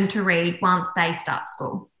learn to read once they start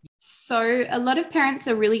school. So a lot of parents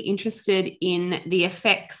are really interested in the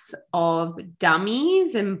effects of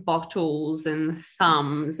dummies and bottles and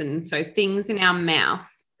thumbs, and so things in our mouth,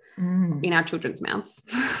 in our children's mouths.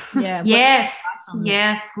 Yeah. Yes.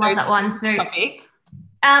 Love that one. So, topic.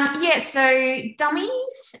 So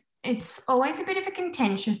dummies, it's always a bit of a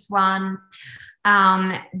contentious one.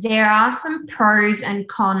 There are some pros and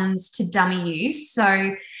cons to dummy use.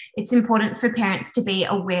 So it's important for parents to be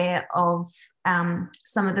aware of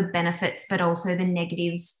some of the benefits, but also the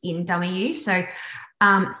negatives in dummy use. So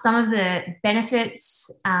some of the benefits,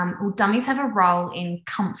 dummies have a role in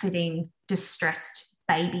comforting distressed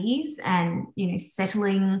babies and,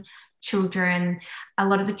 settling children. A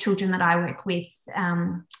lot of the children that I work with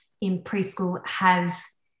in preschool have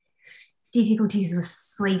difficulties with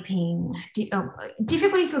sleeping,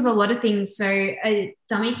 difficulties with a lot of things. So a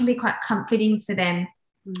dummy can be quite comforting for them.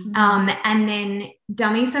 And then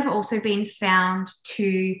dummies have also been found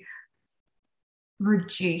to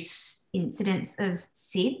reduce incidence of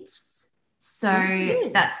SIDS. So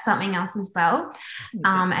that's something else as well.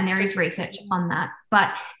 And there is research on that.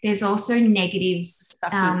 But there's also negatives.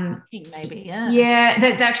 Maybe,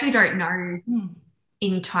 they actually don't know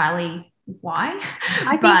entirely why.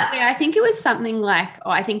 I think it was something like,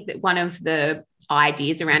 I think that one of the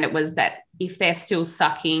ideas around it was that if they're still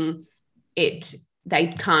sucking it, they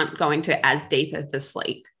can't go into as deep of a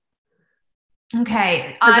sleep.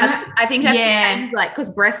 Okay. I think that's the same as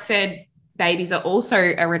because breastfed babies are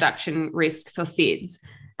also a reduction risk for SIDS.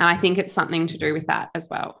 And I think it's something to do with that as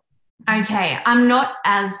well. Okay. I'm not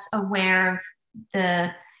as aware of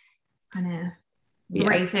the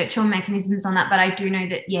research or mechanisms on that, but I do know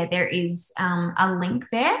that, there is a link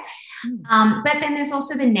there. But then there's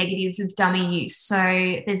also the negatives of dummy use. So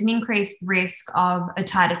there's an increased risk of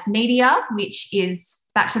otitis media, which is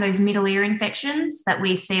back to those middle ear infections that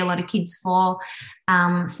we see a lot of kids for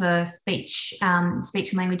speech and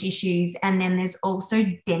language issues. And then there's also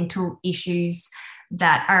dental issues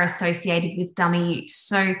that are associated with dummy use.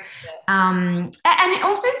 So, and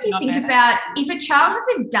also if you think about, if a child has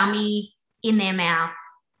a dummy in their mouth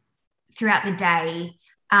throughout the day,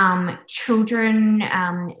 children,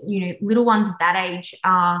 little ones of that age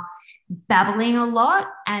are babbling a lot,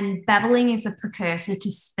 and babbling is a precursor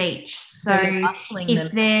to speech. So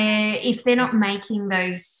if they're not making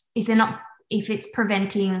those, if it's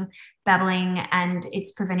preventing babbling and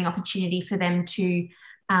it's preventing opportunity for them to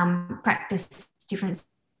practice different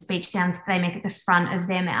speech sounds that they make at the front of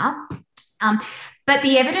their mouth. But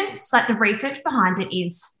the evidence, like the research behind it,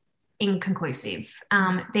 is inconclusive.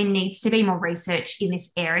 There needs to be more research in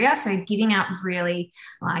this area. So giving out really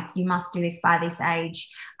like you must do this by this age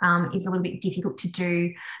is a little bit difficult to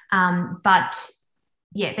do. But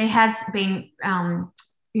yeah, there has been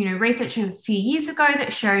research a few years ago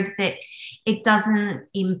that showed that it doesn't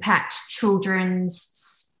impact children's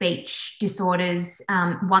speech disorders.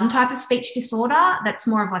 One type of speech disorder that's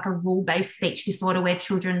more of like a rule-based speech disorder where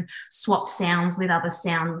children swap sounds with other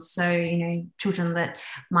sounds. So, children that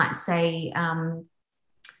might say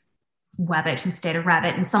wabbit instead of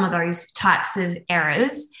rabbit and some of those types of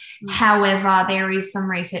errors. However, there is some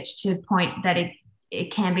research to point that it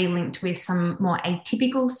can be linked with some more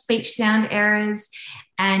atypical speech sound errors.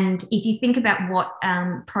 And if you think about what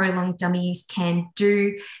prolonged dummy use can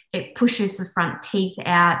do, it pushes the front teeth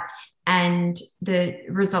out and the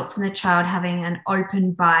results in the child having an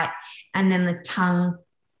open bite, and then the tongue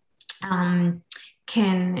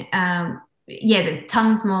the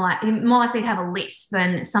tongue's more likely to have a lisp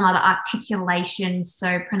and some other articulation,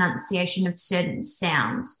 so pronunciation of certain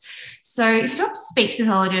sounds. So if you talk to speech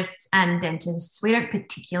pathologists and dentists, we don't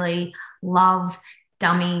particularly love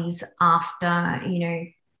dummies after,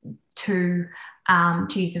 2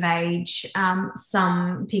 years of age.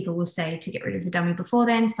 Some people will say to get rid of the dummy before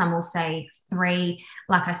then. Some will say 3.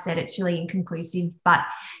 Like I said, it's really inconclusive. But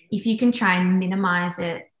if you can try and minimize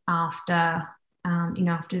it after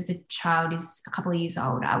the child is a couple of years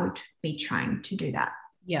old, I would be trying to do that.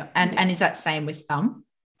 Yeah. And is that same with thumb?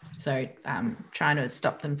 So trying to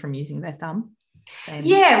stop them from using their thumb? Same.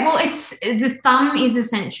 Yeah, well, the thumb is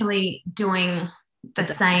essentially doing the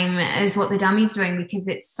same as what the dummy's doing because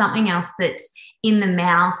it's something else that's in the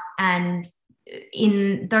mouth. And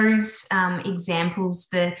in those examples,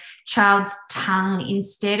 the child's tongue,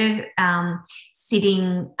 instead of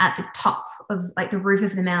sitting at the top of like the roof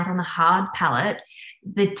of the mouth on the hard palate,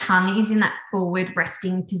 the tongue is in that forward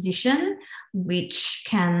resting position, which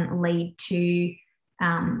can lead to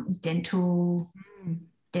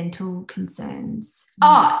dental concerns.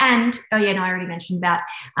 I already mentioned about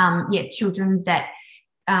children that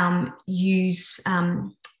use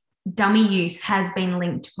dummy use has been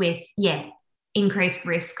linked with increased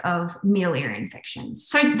risk of middle ear infections.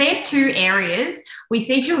 So they're 2 areas. We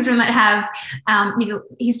see children that have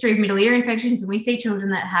history of middle ear infections, and we see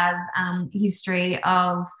children that have history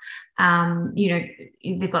of,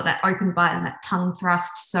 they've got that open bite and that tongue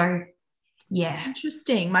thrust. So, yeah.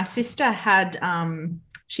 Interesting. My sister had,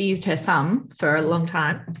 she used her thumb for a long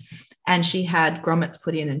time and she had grommets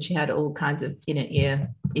put in and she had all kinds of inner ear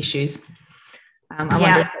issues. I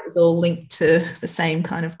wonder if it was all linked to the same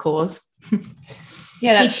kind of cause.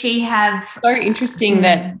 Yeah, did she have so interesting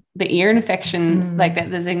that the ear infections, like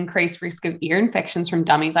that there's an increased risk of ear infections from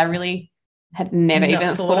dummies. I really had never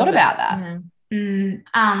even thought about that.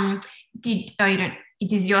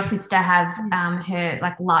 Does your sister have her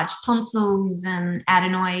like large tonsils and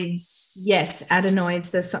adenoids? Yes, adenoids.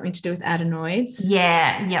 There's something to do with adenoids.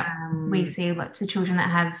 We see lots of children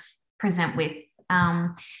that present with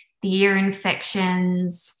the ear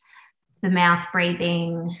infections, the mouth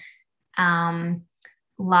breathing,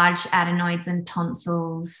 large adenoids and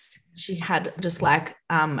tonsils. She had just like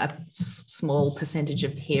a small percentage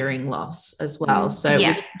of hearing loss as well. So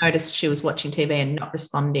we noticed she was watching TV and not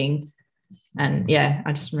responding. And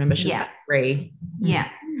I just remember she was about 3. Yeah.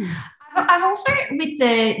 I've also, with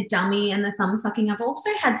the dummy and the thumb sucking, I've also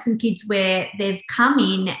had some kids where they've come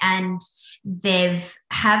in and they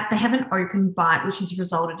have an open bite, which has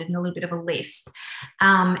resulted in a little bit of a lisp.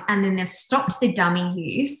 And then they've stopped the dummy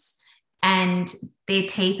use and their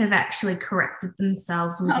teeth have actually corrected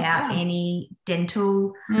themselves without any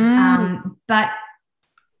dental. But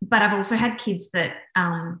I've also had kids that,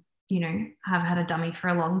 have had a dummy for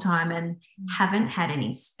a long time and haven't had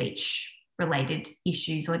any speech related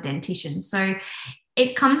issues or dentition. So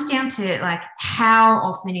it comes down to like how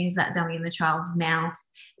often is that dummy in the child's mouth?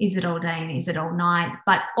 Is it all day and is it all night?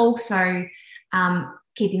 But also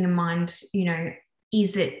keeping in mind,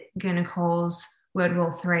 is it going to cause World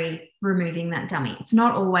War III removing that dummy? It's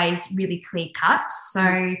not always really clear cut.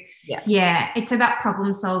 So it's about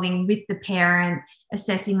problem solving with the parent,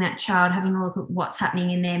 assessing that child, having a look at what's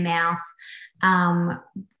happening in their mouth,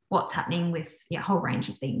 what's happening with a whole range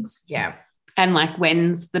of things. Yeah. And like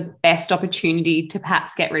when's the best opportunity to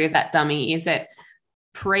perhaps get rid of that dummy? Is it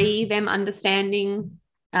pre them understanding?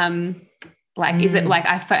 Is it like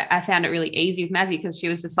I found it really easy with Mazzy because she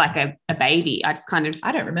was just like a baby. I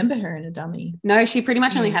don't remember her in a dummy. No, she pretty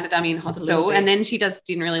much only had a dummy in hospital, and then she just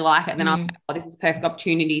didn't really like it. Then I was like, this is a perfect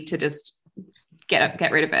opportunity to just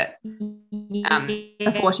get rid of it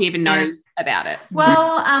before she even knows about it.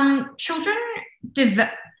 Well, children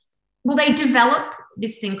well, they develop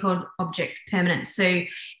this thing called object permanence. So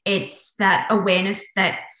it's that awareness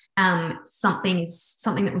that something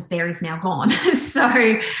that was there is now gone.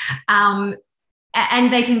 So,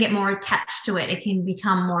 and they can get more attached to it. It can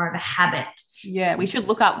become more of a habit. Yeah, we should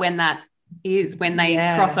look up when that is, when they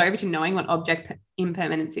cross over to knowing what object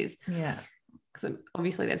impermanence is. Yeah. Because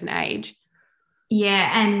obviously there's an age. Yeah,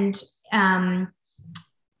 and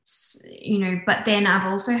but then I've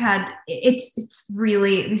also had, it's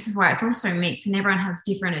really, this is why it's also mixed and everyone has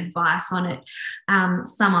different advice on it.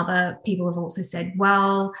 Some other people have also said,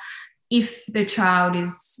 well, if the child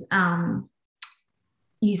is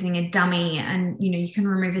using a dummy, and you can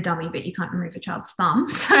remove a dummy but you can't remove a child's thumb,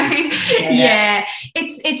 so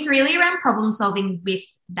it's really around problem solving with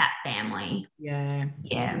that family.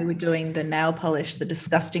 We were doing the nail polish, the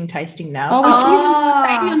disgusting tasting nail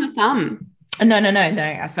Sadie on the thumb. No.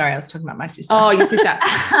 Sorry, I was talking about my sister. Oh, your sister.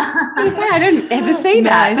 I didn't ever see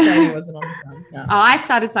that. No, Sadie wasn't on the thumb. No. I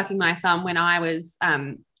started sucking my thumb when I was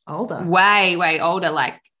older, way older,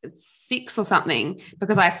 like 6 or something,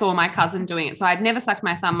 because I saw my cousin doing it. So I'd never sucked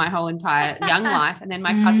my thumb my whole entire young life, and then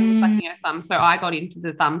my cousin was sucking her thumb, so I got into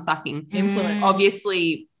the thumb sucking. Influence,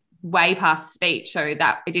 obviously, way past speech, so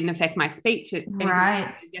that it didn't affect my speech. It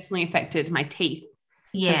definitely affected my teeth.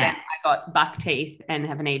 Yeah. Then I got buck teeth and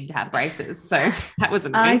have needed to have braces. So that was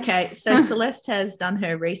amazing. Okay. So Celeste has done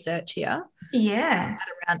her research here. Yeah. At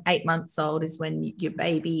around 8 months old is when your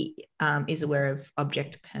baby is aware of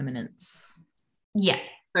object permanence. Yeah.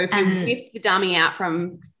 So if you whip the dummy out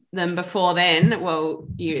from them before then, well,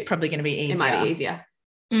 it's probably going to be easier. It might be easier.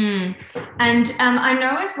 And I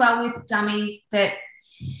know as well with dummies that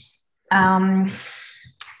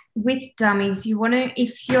with dummies, you want to,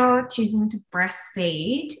 if you're choosing to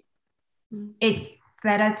breastfeed, it's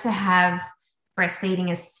better to have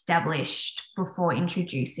breastfeeding established before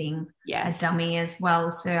introducing a dummy as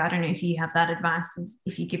well. So I don't know if you have that advice,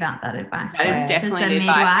 if you give out that advice. That is definitely the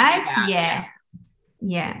advice. Yeah.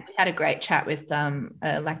 We had a great chat with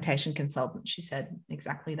a lactation consultant. She said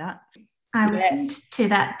exactly that. I listened to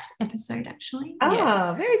that episode actually.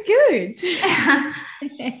 Oh, very good.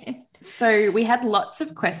 So we had lots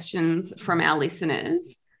of questions from our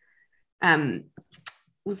listeners. The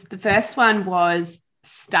first one was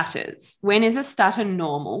stutters. When is a stutter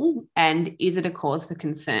normal, and is it a cause for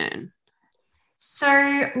concern?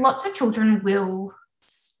 So lots of children will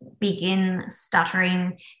begin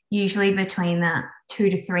stuttering usually between that 2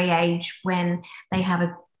 to 3 age, when they have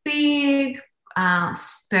a big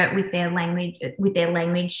spurt with their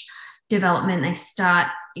language development. They start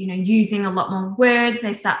using a lot more words.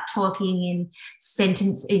 They start talking in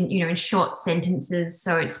short sentences.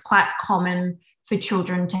 So it's quite common for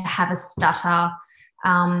children to have a stutter.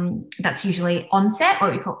 That's usually onset,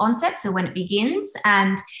 what we call onset, so when it begins.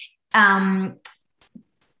 And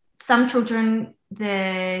some children,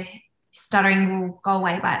 the stuttering will go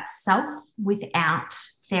away by itself without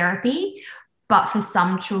therapy, but for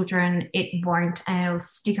some children it won't, and it'll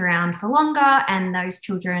stick around for longer, and those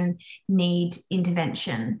children need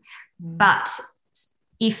intervention. But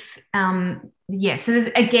if so there's,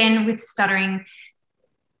 again, with stuttering,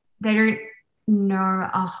 they don't know,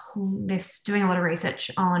 they're doing a lot of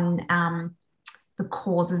research on the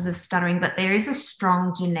causes of stuttering, but there is a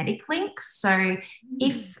strong genetic link. So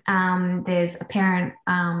if there's a parent,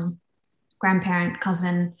 grandparent,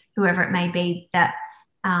 cousin, whoever it may be, that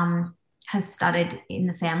has stuttered in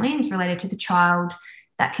the family and is related to the child,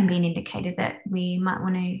 that can be an indicator that we might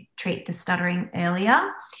want to treat the stuttering earlier.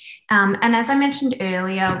 And as I mentioned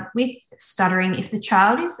earlier, with stuttering, if the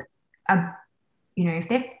child is if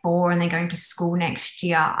they're 4 and they're going to school next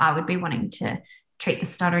year, I would be wanting to treat the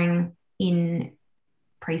stuttering in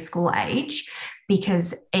preschool age,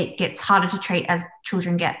 because it gets harder to treat as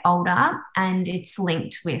children get older, and it's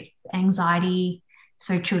linked with anxiety.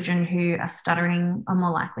 So children who are stuttering are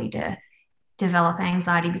more likely to develop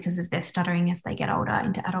anxiety because of their stuttering as they get older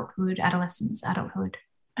into adulthood, adolescence, adulthood.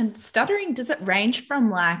 And stuttering, does it range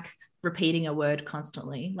from like repeating a word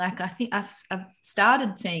constantly? Like I think I've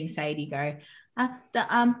started seeing Sadie go, the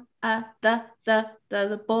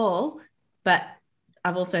ball, but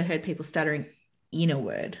I've also heard people stuttering in a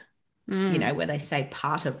word, where they say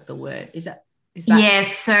part of the word. Is that? Yeah,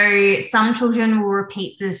 so some children will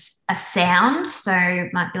repeat a sound. So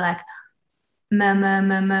it might be like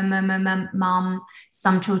mum.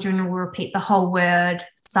 Some children will repeat the whole word.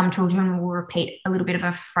 Some children will repeat a little bit of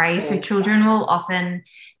a phrase. So children will often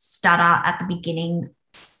stutter at the beginning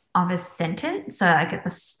of a sentence, so like at the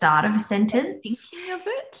start of a sentence. Thinking of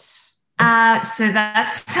it. So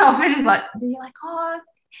that's often what you're like,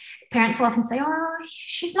 parents will often say, oh,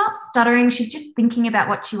 she's not stuttering, she's just thinking about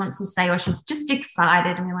what she wants to say, or she's just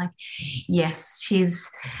excited. And we're like, yes, she's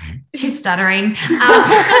stuttering.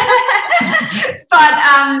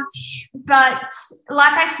 But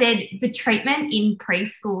like I said, the treatment in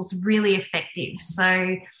preschool is really effective.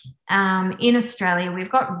 So in Australia,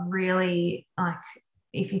 we've got really, like,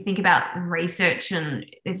 if you think about research, and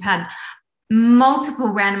they've had multiple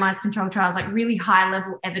randomized controlled trials, like really high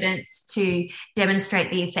level evidence to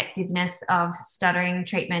demonstrate the effectiveness of stuttering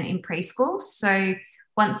treatment in preschool. So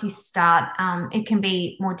once you start, it can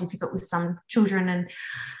be more difficult with some children. And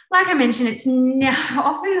like I mentioned, it's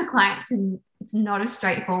often the clients, and it's not as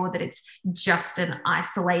straightforward that it's just an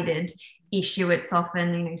isolated issue. It's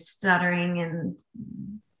often, stuttering and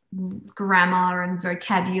grammar and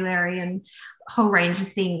vocabulary and a whole range of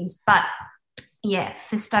things. But yeah,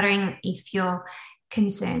 for stuttering, if you're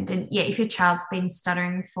concerned, and if your child's been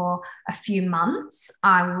stuttering for a few months,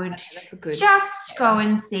 I would just go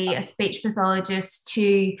and see a speech pathologist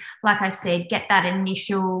to, like I said, get that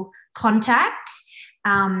initial contact.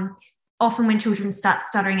 Often when children start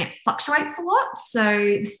stuttering, it fluctuates a lot. So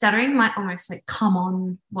the stuttering might almost like come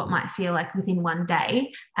on what might feel like within one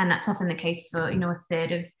day. And that's often the case for, a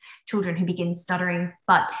third of children who begin stuttering.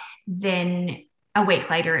 But then a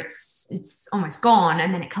week later, it's almost gone,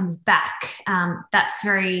 and then it comes back. That's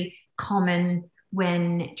very common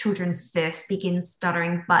when children first begin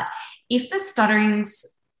stuttering. But if the stuttering's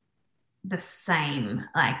the same,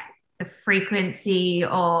 like the frequency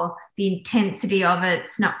or the intensity of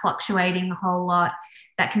it's not fluctuating a whole lot,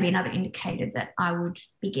 that can be another indicator that I would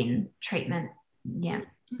begin treatment. Yeah.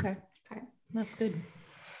 Okay. That's good.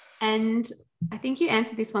 And I think you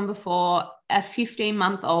answered this one before. A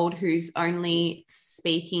 15-month-old who's only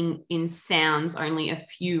speaking in sounds, only a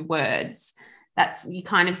few words. That's, you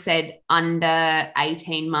kind of said under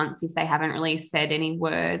 18 months if they haven't really said any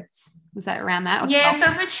words. Was that around that? Yeah,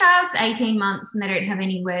 so if a child's 18 months and they don't have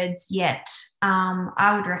any words yet,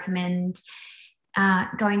 I would recommend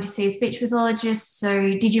going to see a speech pathologist. So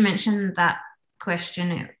did you mention that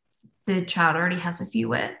question? The child already has a few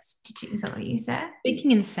words. Is that what you said?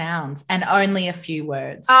 Speaking in sounds and only a few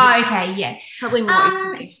words. Oh, okay, yeah. Probably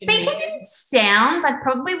more. Speaking in sounds, I'd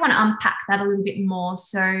probably want to unpack that a little bit more.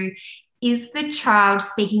 So is the child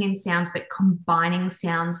speaking in sounds but combining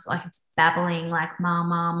sounds, like it's babbling, like ma,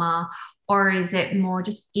 ma, ma, or is it more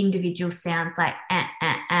just individual sounds like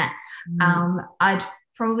I'd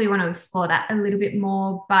probably want to explore that a little bit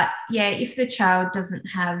more. But yeah, if the child doesn't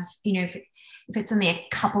have, if it's only a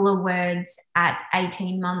couple of words at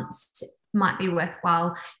 18 months, it might be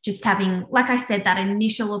worthwhile just having, like I said, that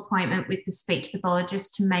initial appointment with the speech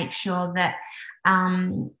pathologist to make sure that,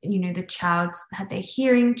 the child's had their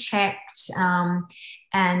hearing checked,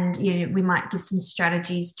 and, we might give some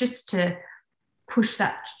strategies just to push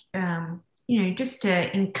that, just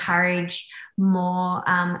to encourage more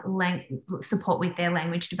support with their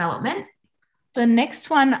language development. The next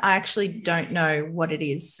one, I actually don't know what it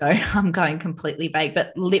is, so I'm going completely vague,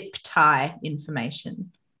 but lip tie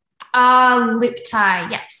information. Lip tie,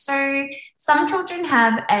 yeah. So some children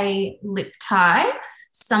have a lip tie.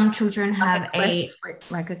 Some children have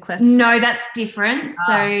like a cleft. No, that's different.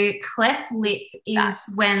 So cleft lip is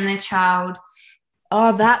when the child.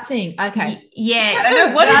 Oh, that thing. Okay. Yeah. I don't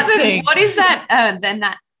know what is that? Then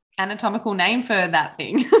that anatomical name for that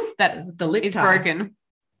thing that is the lip is tie. broken.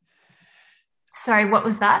 Sorry, what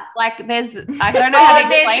was that? Like I don't know how to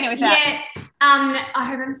explain it without. Yeah, I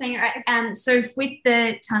hope I'm saying it right. So with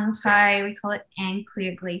the tongue tie, we call it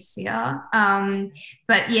ankyloglossia.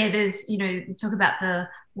 But yeah, there's, we talk about the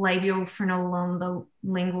labial frenulum, the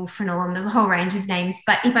lingual frenulum. There's a whole range of names.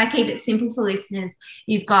 But if I keep it simple for listeners,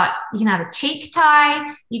 you can have a cheek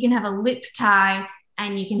tie, you can have a lip tie,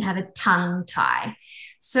 and you can have a tongue tie.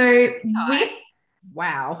 So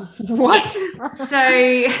Wow. What?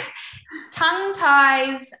 So tongue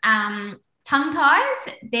ties,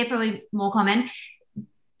 they're probably more common.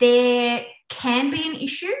 There can be an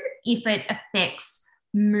issue if it affects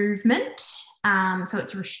movement. So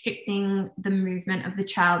it's restricting the movement of the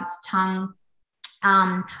child's tongue,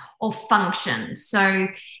 or function. So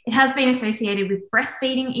it has been associated with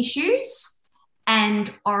breastfeeding issues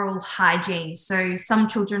and oral hygiene. So some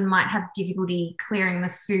children might have difficulty clearing the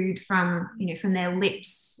food from their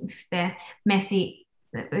lips if they're messy.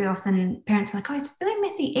 Parents are like, oh, it's a really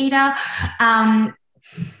messy eater.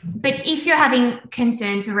 But if you're having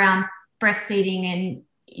concerns around breastfeeding and,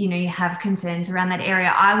 you have concerns around that area,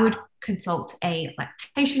 I would consult a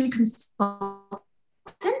lactation consultant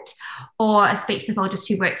or a speech pathologist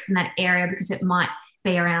who works in that area, because it might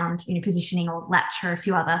be around, positioning or latch or a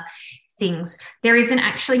few other things. There isn't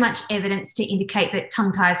actually much evidence to indicate that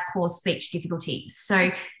tongue ties cause speech difficulties. So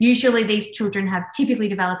usually these children have typically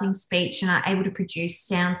developing speech and are able to produce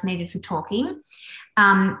sounds needed for talking.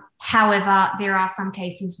 However, there are some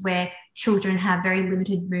cases where children have very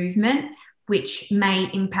limited movement, which may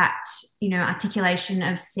impact, articulation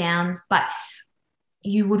of sounds, but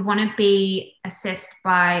you would want to be assessed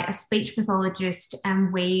by a speech pathologist,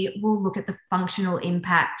 and we will look at the functional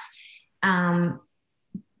impact.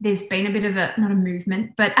 There's been a bit of not a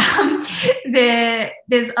movement, but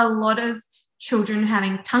there's a lot of children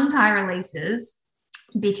having tongue tie releases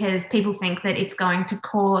because people think that it's going to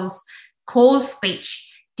cause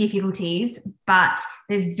speech difficulties, but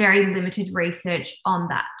there's very limited research on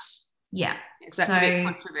that. Yeah. That's a bit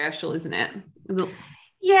controversial, isn't it?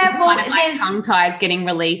 Yeah, well, there's tongue ties getting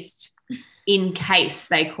released in case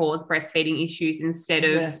they cause breastfeeding issues instead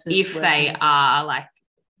of if they are like,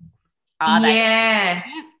 they?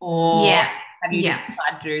 Or have you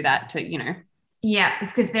decided to do that to, Yeah,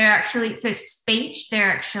 because they're actually, for speech,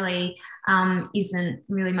 there actually isn't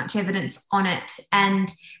really much evidence on it.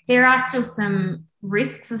 And there are still some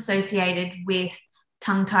risks associated with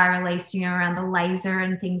tongue tie release, around the laser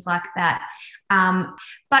and things like that.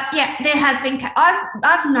 But yeah, there has been,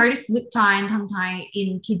 I've noticed lip tie and tongue tie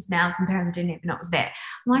in kids' mouths and parents that didn't even know it was there.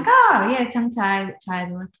 I'm like, oh yeah, tongue tie, lip tie.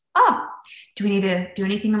 They're like, oh, do we need to do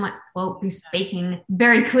anything? I'm like, well, we're speaking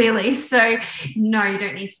very clearly. So no, you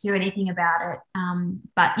don't need to do anything about it.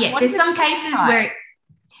 But yeah, there's some cases where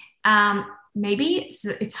maybe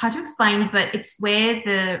it's hard to explain, but it's where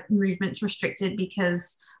the movement's restricted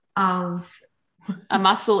because of a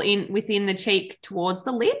muscle within the cheek towards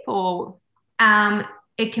the lip, or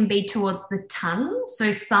it can be towards the tongue.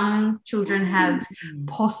 So some children have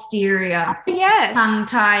posterior tongue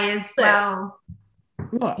tie as well.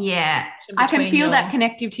 What? Yeah, I can feel that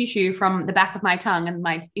connective tissue from the back of my tongue and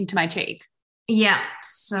into my cheek. Yeah,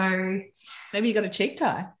 so maybe you got a cheek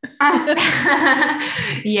tie.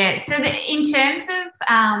 Yeah, so in terms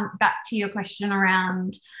of back to your question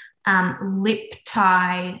around lip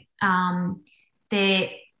tie, there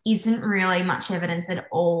isn't really much evidence at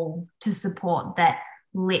all to support that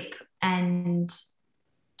lip and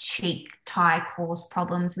cheek tie cause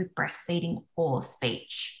problems with breastfeeding or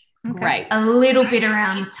speech. Okay. Great. A little bit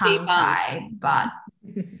around tongue tie, but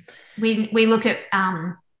we look at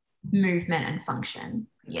movement and function.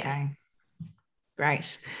 Yeah. Okay.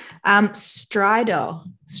 Great. Stridor.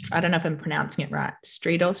 I don't know if I'm pronouncing it right.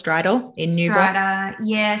 Stridor in newborn. Stridor.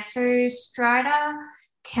 Yeah. So Stridor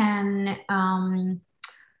can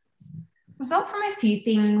result from a few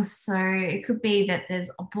things. So it could be that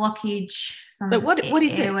there's a blockage. So what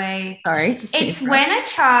is airway. It? Sorry. It's when a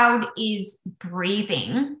child is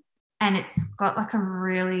breathing and it's got like a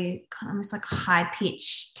really kind of almost like high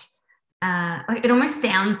pitched, like it almost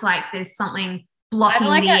sounds like there's something blocking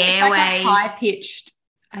the airway. It's like a high pitched.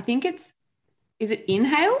 I think is it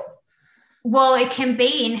inhale? Well, it can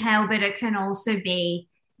be inhale, but it can also be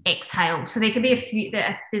exhale. So there could be a few.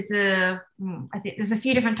 I think there's a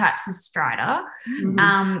few different types of stridor,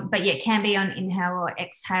 but yeah, it can be on inhale or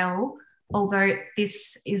exhale. Although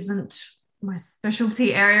this isn't my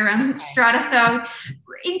specialty area around stridor. So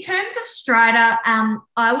in terms of stridor,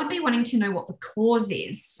 I would be wanting to know what the cause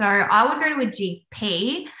is. So I would go to a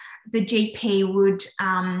GP. The GP would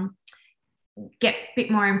get a bit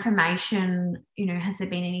more information, has there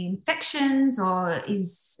been any infections, or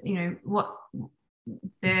is, what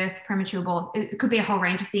birth, premature birth, it could be a whole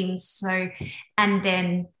range of things. So, and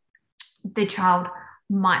then the child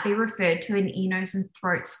might be referred to an ear, nose and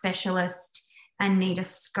throat specialist and need a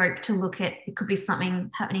scope to look at. It could be something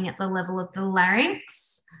happening at the level of the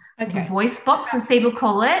larynx, the voice box, as people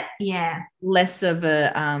call it. Yeah. Less of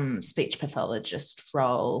a speech pathologist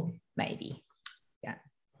role, maybe.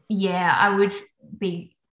 Yeah, I would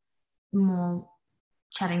be more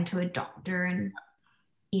chatting to a doctor and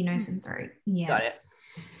ear, nose and throat. Yeah. Got it.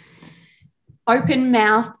 Open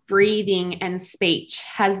mouth breathing and speech.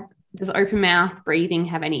 Does open mouth breathing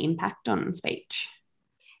have any impact on speech?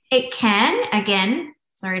 It can. Again,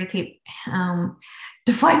 sorry to keep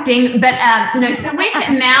deflecting, but no. So with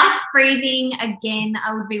mouth breathing, again,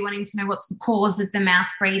 I would be wanting to know what's the cause of the mouth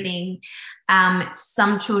breathing.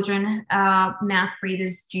 Some children are mouth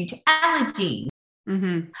breathers due to allergies.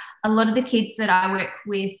 Mm-hmm. A lot of the kids that I work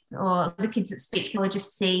with, or the kids that speech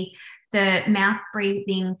pathologists see, the mouth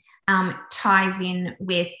breathing ties in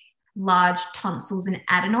with large tonsils and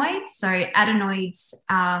adenoids. So adenoids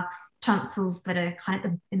are tonsils that are kind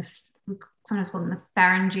of we sometimes call them the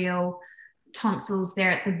pharyngeal tonsils.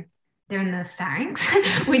 They're in the pharynx,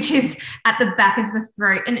 which is at the back of the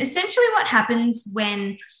throat. And essentially what happens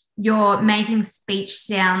when you're making speech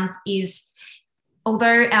sounds is,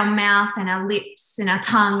 although our mouth and our lips and our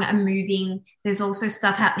tongue are moving, there's also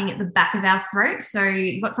stuff happening at the back of our throat. So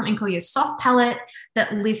you've got something called your soft palate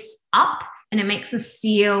that lifts up and it makes a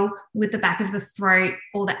seal with the back of the throat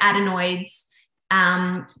or the adenoids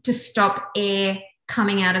to stop air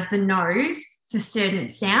coming out of the nose for certain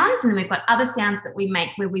sounds. And then we've got other sounds that we make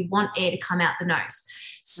where we want air to come out the nose.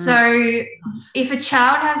 So if a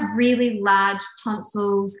child has really large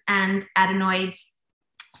tonsils and adenoids,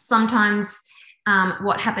 sometimes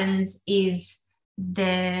what happens is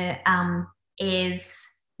the air's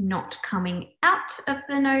not coming out of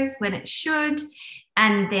the nose when it should,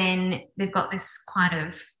 and then they've got this kind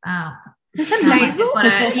of nasal,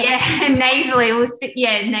 nasally,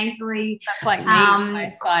 nasally. That's like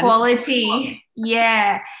me, quality,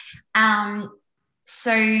 yeah.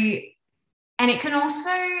 So, and it can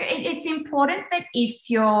also, it's important that if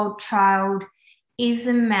your child is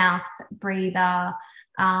a mouth breather,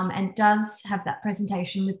 and does have that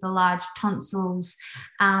presentation with the large tonsils,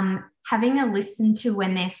 having a listen to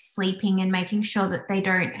when they're sleeping and making sure that they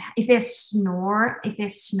don't, if they're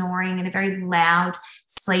snoring and a very loud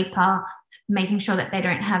sleeper, making sure that they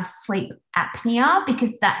don't have sleep apnea,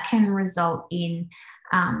 because that can result in,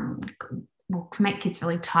 make kids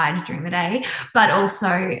really tired during the day, but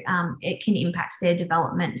also it can impact their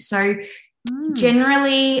development. So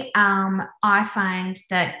generally, I find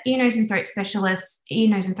that ear, nose and throat specialists, ear,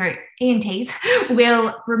 nose and throat ENTs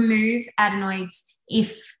will remove adenoids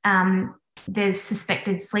if there's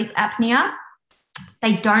suspected sleep apnea.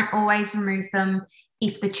 They don't always remove them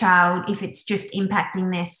if it's just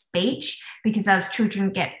impacting their speech, because as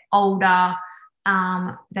children get older,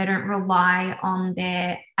 they don't rely on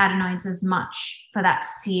their adenoids as much for that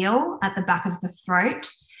seal at the back of the throat.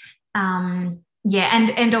 And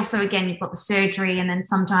also, again, you've got the surgery, and then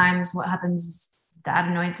sometimes what happens is the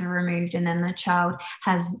adenoids are removed and then the child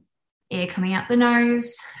has air coming out the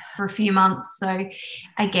nose for a few months. So,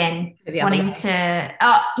 again, wanting to...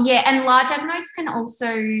 and large adenoids can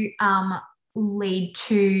also lead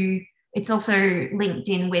to... It's also linked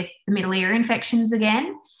in with the middle ear infections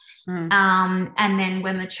again. And then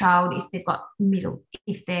when the child, if they've got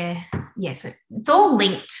so it's all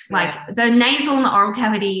linked. Like the nasal and the oral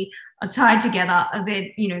cavity are tied together.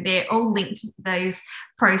 They're all linked, those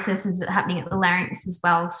processes happening at the larynx as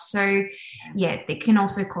well. So they can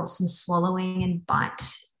also cause some swallowing and bite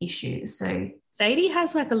issues. So Sadie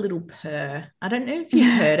has like a little purr. I don't know if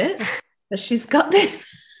you've heard it, but she's got this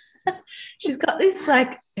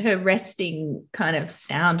like, her resting kind of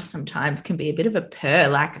sound sometimes can be a bit of a purr,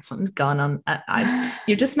 like something's going on.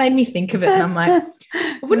 You just made me think of it, and I'm like,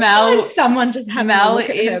 wouldn't someone just have a look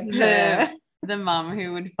at her purr? The mum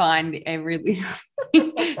who would find every little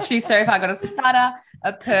thing. She's so, if I got a stutter,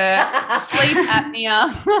 a purr, sleep apnea.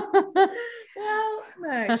 Well,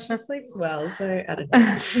 no, she sleeps well, so I don't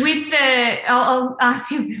know. I'll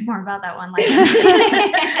ask you a bit more about that one later.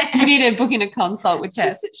 You need to book in a consult with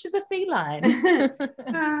Tess. She's a feline.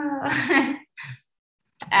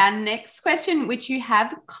 Our next question, which you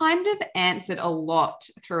have kind of answered a lot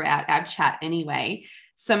throughout our chat anyway,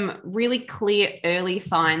 some really clear early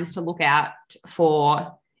signs to look out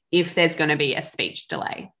for if there's going to be a speech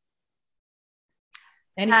delay.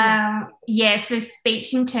 So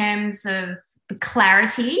speech in terms of the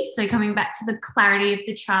clarity. So coming back to the clarity of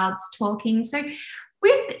the child's talking. So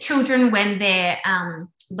with children when they're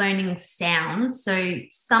learning sounds, so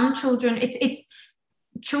some children,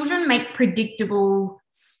 children make predictable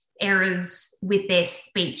errors with their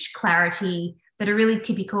speech clarity that are really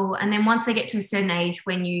typical. And then once they get to a certain age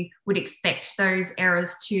when you would expect those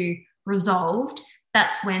errors to resolved,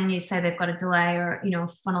 that's when you say they've got a delay or,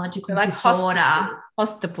 phonological like disorder.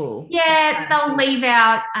 Hospital. Yeah, they'll leave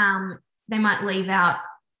out, they might leave out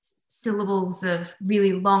syllables of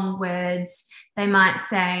really long words. They might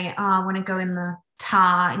say, I want to go in the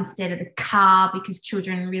tar instead of the car, because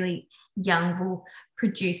children really young will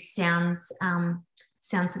produce sounds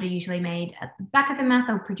that are usually made at the back of the mouth.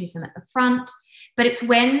 They'll produce them at the front. But it's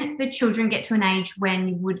when the children get to an age when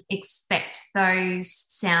you would expect those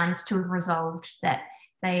sounds to have resolved that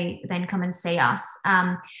they then come and see us.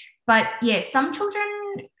 But some children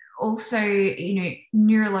also,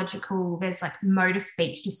 neurological, there's like motor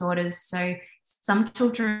speech disorders. So some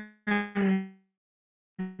children,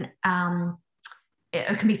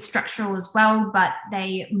 it can be structural as well, but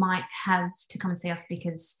they might have to come and see us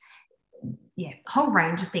because a whole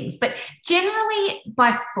range of things. But generally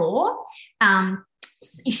by 4,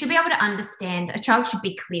 you should be able to understand, a child should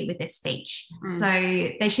be clear with their speech. So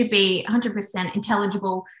they should be 100%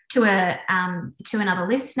 intelligible to another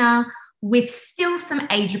listener, with still some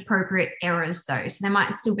age-appropriate errors though. So they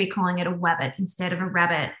might still be calling it a wabbit instead of a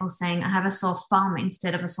rabbit, or saying I have a sore thumb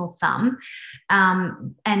instead of a sore thumb.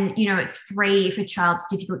 And, you know, at 3, if a child's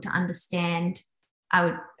difficult to understand, I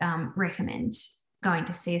would recommend going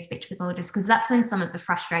to see a speech pathologist, because that's when some of the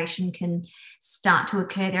frustration can start to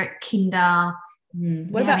occur. They're at kinder.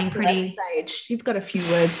 What about Celeste's age? You've got a few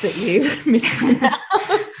words that you mispronounced.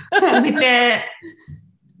 With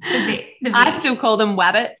the I still call them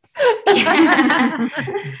wabbits.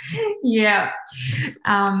 Yeah.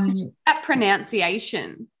 At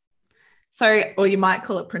pronunciation. So, or you might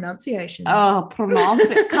call it pronunciation. Oh, pronounce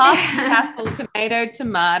it. Castle, tomato,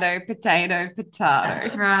 tomato, potato, potato.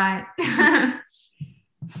 That's right.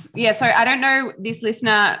 Yeah, so I don't know this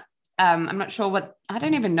listener. I'm not sure I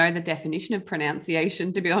don't even know the definition of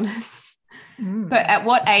pronunciation, to be honest. But at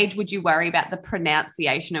what age would you worry about the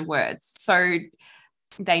pronunciation of words? So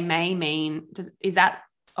they may mean,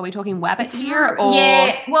 are we talking wabbit here? Or?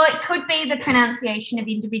 Yeah, well, it could be the pronunciation of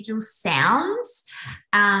individual sounds.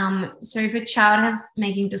 So if a child has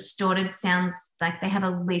making distorted sounds, like they have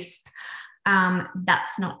a lisp,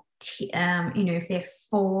 that's not, if they're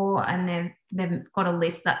 4 and they've got a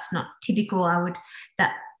lisp, that's not typical.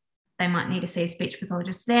 They might need to see a speech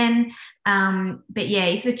pathologist then. But yeah,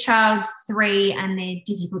 if the child's 3 and they're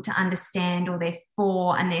difficult to understand, or they're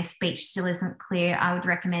 4 and their speech still isn't clear, I would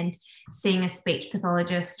recommend seeing a speech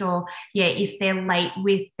pathologist. Or yeah, if they're late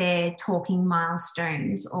with their talking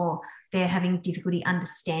milestones, or they're having difficulty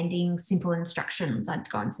understanding simple instructions, I'd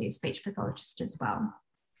go and see a speech pathologist as well.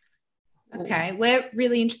 Okay, we're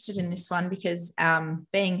really interested in this one because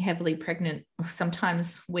being heavily pregnant,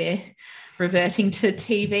 sometimes we're reverting to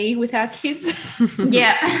TV with our kids.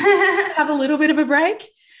 Yeah. Have a little bit of a break.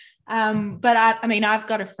 But I've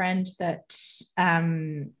got a friend that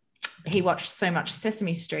he watched so much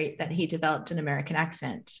Sesame Street that he developed an American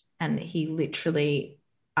accent, and he literally,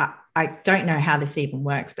 I don't know how this even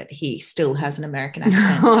works, but he still has an American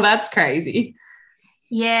accent. Oh, that's crazy.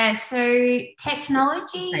 Yeah, so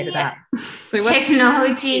technology. Say to that. So what's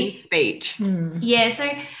technology in speech? Yeah, so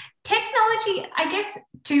technology, I guess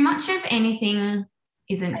too much of anything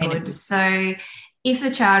isn't good. So if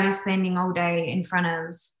the child is spending all day in front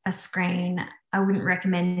of a screen, I wouldn't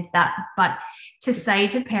recommend that. But to say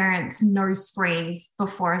to parents no screens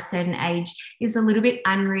before a certain age is a little bit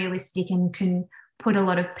unrealistic and can put a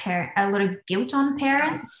lot of guilt on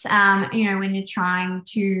parents. When you're trying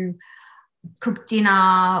to cook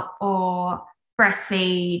dinner or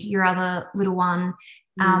breastfeed your other little one,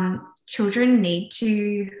 children need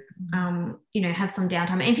to have some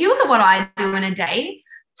downtime. And if you look at what I do in a day,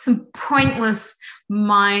 some pointless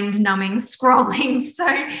mind-numbing scrolling, so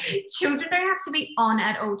children don't have to be on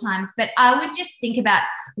at all times. But I would just think about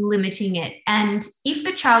limiting it. And if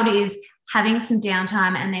the child is having some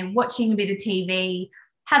downtime and they're watching a bit of TV,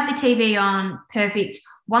 have the TV on, perfect.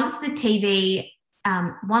 Once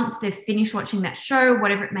they've finished watching that show,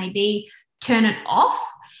 whatever it may be, turn it off,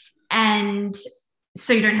 and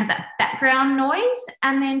so you don't have that background noise,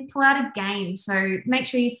 and then pull out a game. So make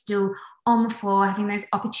sure you're still on the floor, having those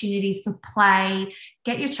opportunities for play.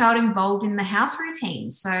 Get your child involved in the house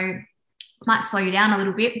routine. So might slow you down a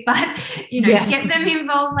little bit, but get them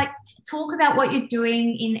involved. Like, talk about what you're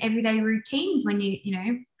doing in everyday routines when I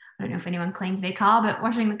don't know if anyone cleans their car, but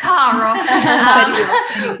washing the car, or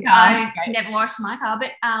I never wash my car,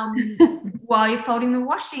 but while you're folding the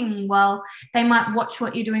washing, they might watch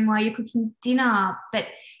what you're doing while you're cooking dinner. But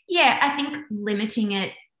yeah, I think limiting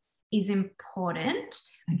it is important,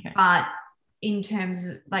 but in terms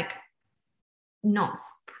of not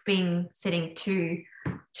setting too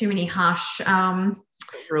many harsh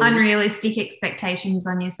unrealistic expectations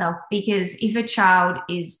on yourself, because if a child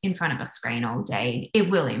is in front of a screen all day,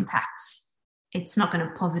 it's not going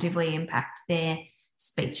to positively impact their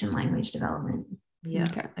speech and language development. Yeah.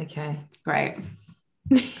 Okay. Great.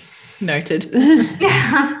 Noted.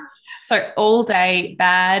 So all day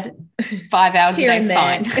bad, 5 hours Here a day and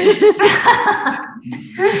fine.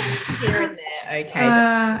 Here and there, okay.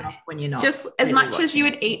 When you're not just as much as you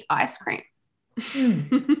would eat ice cream.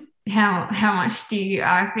 How much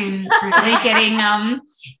I've been really getting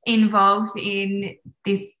involved in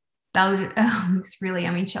this really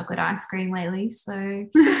yummy chocolate ice cream lately. So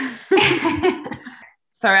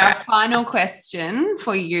So our final question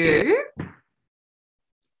for you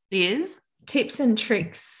is tips and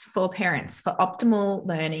tricks for parents for optimal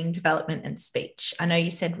learning, development, and speech. I know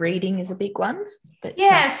you said reading is a big one, but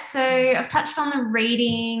so I've touched on the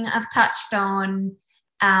reading. I've touched on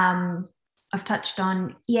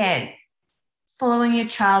following your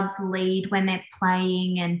child's lead when they're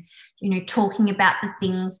playing and, talking about the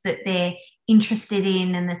things that they're interested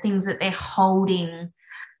in and the things that they're holding.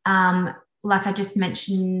 Like I just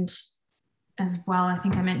mentioned as well, I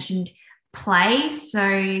think I mentioned play.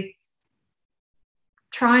 So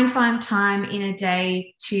try and find time in a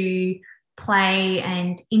day to play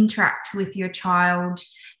and interact with your child.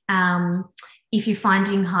 If you're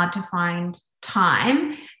finding hard to find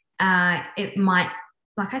time, it might,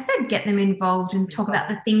 like I said, get them involved and talk about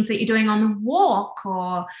the things that you're doing on the walk,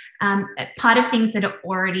 or part of things that are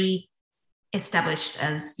already established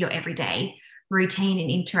as your everyday routine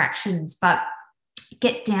and interactions, but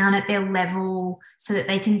get down at their level so that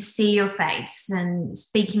they can see your face and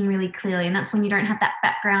speaking really clearly. And that's when you don't have that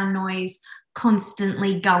background noise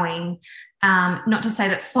constantly going. Not to say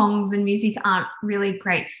that songs and music aren't really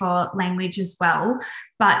great for language as well,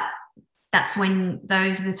 but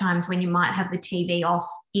those are the times when you might have the TV off.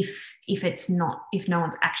 If no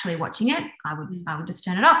one's actually watching it, I would just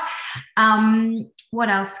turn it off. What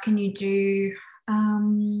else can you do?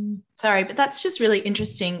 Sorry, but that's just really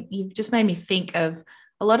interesting. You've just made me think of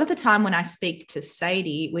a lot of the time when I speak to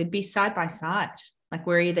Sadie, we'd be side by side. Like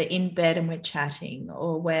we're either in bed and we're chatting,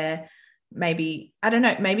 or we're maybe, I don't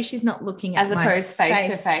know, maybe she's not looking at my face.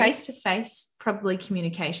 Face to face, probably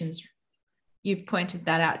communications. You've pointed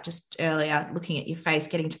that out just earlier, looking at your face,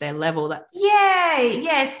 getting to their level. That's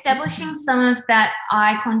establishing some of that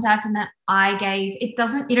eye contact and that eye gaze.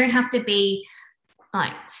 You don't have to be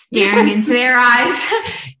like staring into their eyes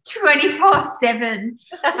 24/7,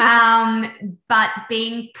 but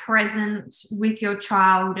being present with your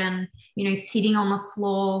child and, sitting on the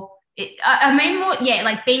floor.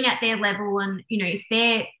 Like being at their level, and, if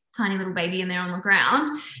they're tiny little baby and they're on the ground,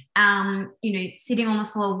 sitting on the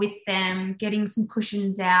floor with them, getting some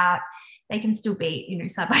cushions out. They can still be,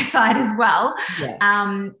 side by side as well.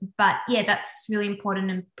 Yeah. But yeah, that's really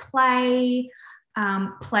important. And play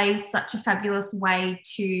is such a fabulous way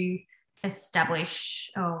to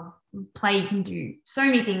establish, play. You can do so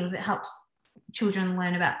many things. It helps children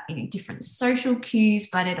learn about, different social cues,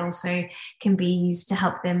 but it also can be used to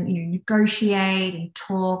help them, negotiate and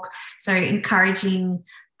talk. So encouraging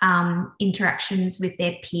interactions with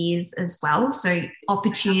their peers as well. So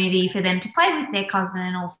opportunity for them to play with their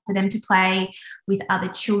cousin, or for them to play with other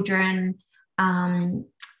children,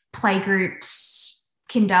 play groups,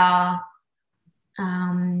 kinder,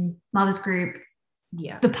 mother's group,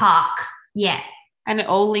 the park. And it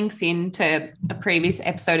all links into a previous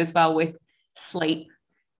episode as well with sleep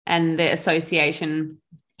and the association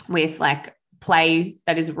with like play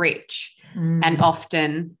that is rich and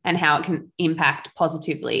often, and how it can impact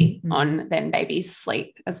positively on then babies'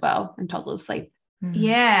 sleep as well, and toddlers' sleep.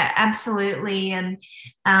 Yeah, absolutely. And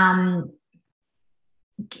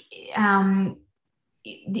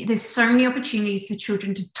there's so many opportunities for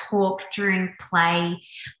children to talk during play.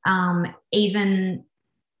 Even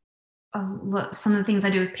some of the things I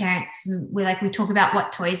do with parents, we talk about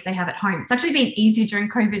what toys they have at home. It's actually been easier during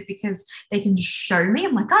COVID because they can just show me.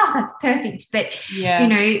 I'm like, that's perfect. But,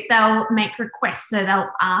 they'll make requests, so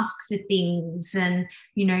they'll ask for things, and,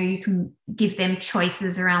 you can give them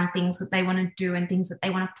choices around things that they want to do and things that they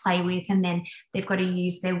want to play with. And then they've got to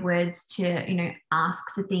use their words to,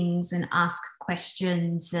 ask for things and ask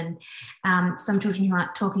questions. And some children who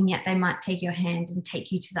aren't talking yet, they might take your hand and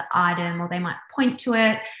take you to the item, or they might point to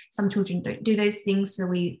it. Some children don't do those things, so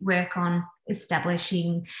we work on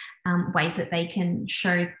establishing ways that they can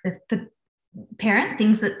show the parent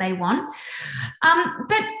things that they want.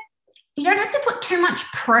 But you don't have to put too much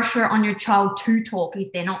pressure on your child to talk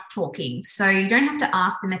if they're not talking. So you don't have to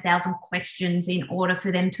ask them 1,000 questions in order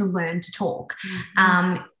for them to learn to talk.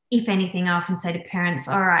 If anything, I often say to parents,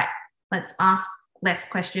 all right, let's ask less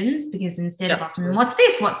questions, because instead of asking them, what's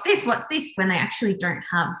this, when they actually don't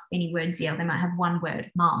have any words yet, they might have one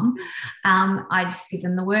word, mum, I just give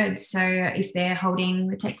them the words. So if they're holding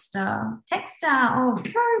the texter, or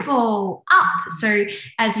throw ball, up. So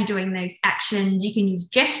as you're doing those actions, you can use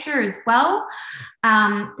gesture as well.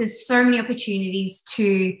 There's so many opportunities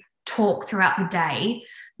to talk throughout the day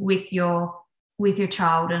with your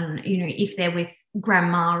child. And if they're with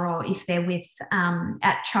grandma, or if they're with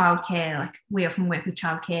at childcare, like we often work with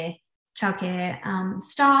childcare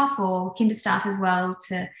staff or kinder staff as well,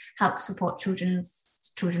 to help support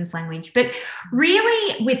children's language. But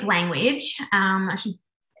really with language, I should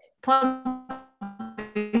plug,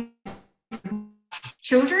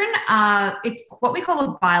 children it's what we call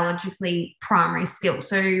a biologically primary skill.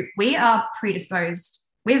 So we are predisposed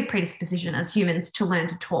we have a predisposition as humans to learn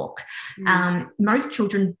to talk. Most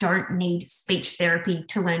children don't need speech therapy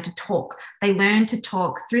to learn to talk. They learn to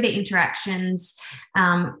talk through their interactions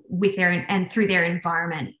with and through their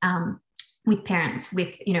environment, with parents,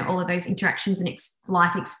 with, you know, all of those interactions and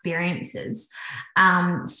life experiences.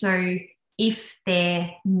 So if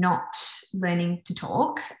they're not learning to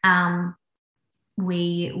talk,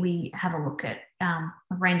 we have a look at a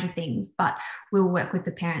range of things, but we'll work with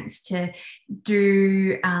the parents to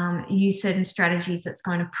use certain strategies that's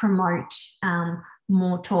going to promote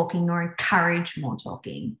more talking or encourage more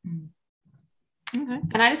talking. Okay.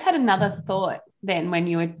 And I just had another thought then when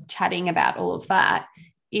you were chatting about all of that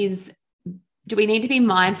is, do we need to be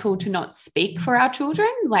mindful to not speak for our children,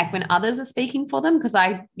 like when others are speaking for them? Because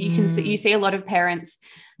you see a lot of parents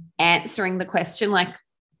answering the question like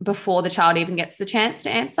before the child even gets the chance to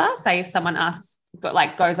answer. Say if someone asks,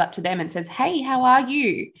 goes up to them and says, "Hey, how are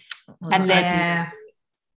you?" And then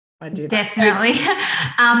I do that. Definitely.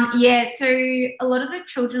 So a lot of the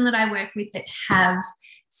children that I work with that have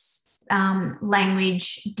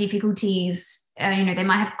language difficulties, they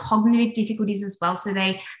might have cognitive difficulties as well. So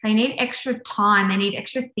they need extra time. They need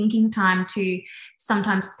extra thinking time to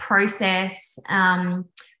sometimes process a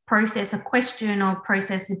question or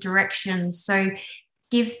process a direction. So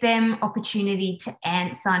give them opportunity to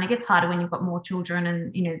answer. And it gets harder when you've got more children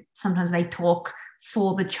and, sometimes they talk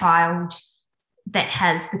for the child that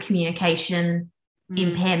has the communication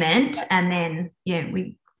impairment. And then,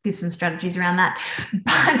 we give some strategies around that.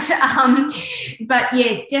 But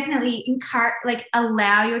definitely encourage,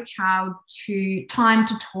 allow your child time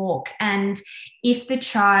to talk. And if the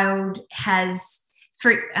child has,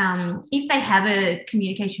 if they have a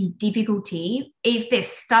communication difficulty, if they're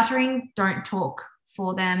stuttering, don't talk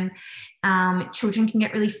for them. Children can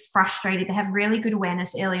get really frustrated. They have really good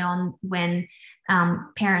awareness early on when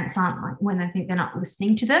parents aren't, when they think they're not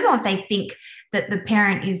listening to them, or if they think that the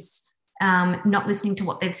parent is not listening to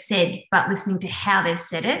what they've said, but listening to how they've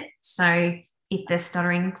said it. So if they're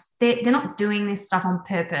stuttering, they're not doing this stuff on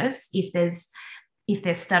purpose. If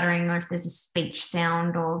they're stuttering, or if there's a speech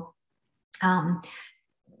sound or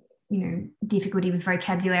difficulty with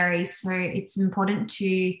vocabulary. So it's important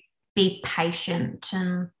to be patient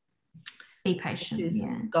and be patient. This is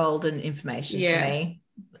golden information for me.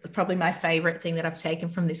 Probably my favorite thing that I've taken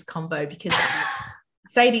from this convo, because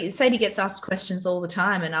Sadie gets asked questions all the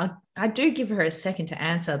time, and I do give her a second to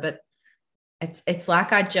answer, but it's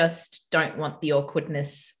like I just don't want the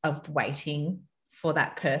awkwardness of waiting for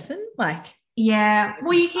that person.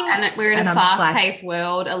 Well, you can, and we're in a fast-paced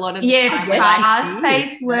world. A lot of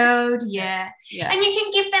fast-paced world. Yeah, and you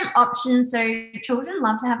can give them options. So children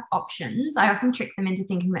love to have options. I often trick them into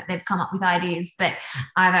thinking that they've come up with ideas, but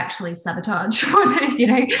I've actually sabotaged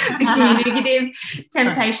the communicative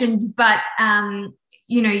temptations. But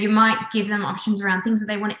you might give them options around things that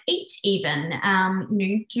they want to eat. Even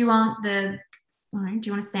do you want do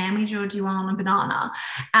you want a sandwich or do you want a banana?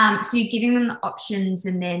 So you're giving them the options,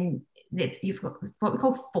 and then you've got what we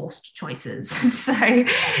call forced choices. So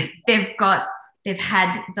they've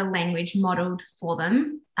had the language modeled for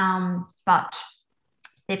them, but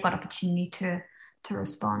they've got opportunity to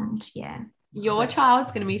respond. Your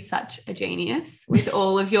child's going to be such a genius with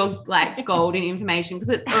all of your golden information,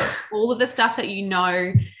 because all of the stuff that you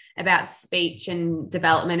know about speech and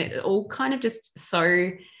development, it all kind of just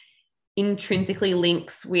so intrinsically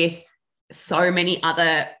links with so many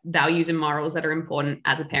other values and morals that are important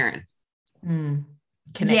as a parent.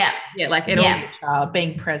 Connect. Child,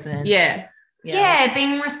 being present.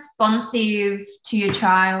 Being responsive to your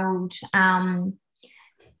child.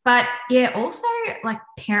 But also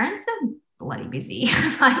parents are bloody busy.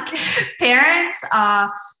 Parents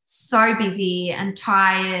are so busy and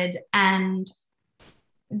tired, and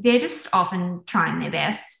they're just often trying their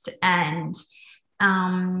best. And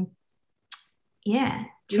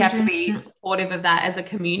you have to be supportive of that as a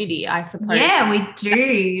community, I suppose. Yeah, we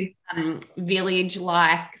do.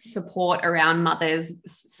 Village-like support around mothers,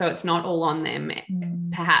 so it's not all on them,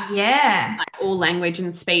 perhaps. All language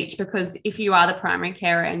and speech, because if you are the primary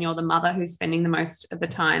carer and you're the mother who's spending the most of the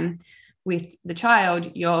time with the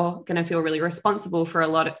child, you're going to feel really responsible for a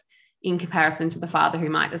lot in comparison to the father who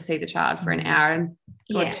might just see the child for an hour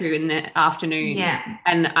or two in the afternoon.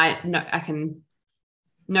 And I can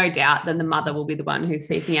no doubt then the mother will be the one who's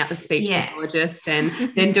seeking out the speech pathologist and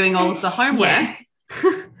then doing all of the homework.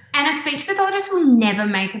 And a speech pathologist will never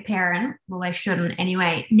make a parent, well, they shouldn't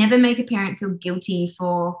anyway, never make a parent feel guilty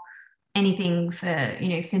for anything, for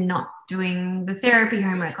not doing the therapy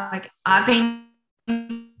homework. I've been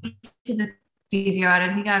to the physio. I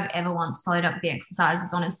don't think I've ever once followed up with the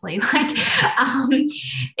exercises, honestly. Like,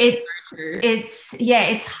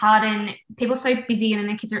 it's hard, and people are so busy, and then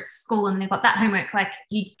their kids are at school and they've got that homework. Like,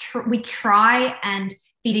 we try and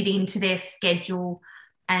fit it into their schedule,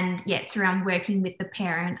 and it's around working with the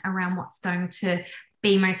parent around what's going to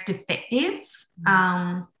be most effective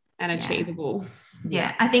and achievable.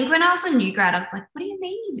 Yeah, I think when I was a new grad, I was like, what do you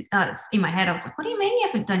mean? In my head, I was like, what do you mean you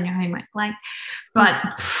haven't done your homework? Like, but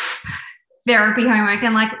therapy homework,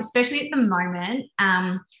 and like, especially at the moment,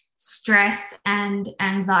 stress and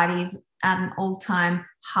anxiety is at an all-time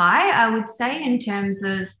high, I would say, in terms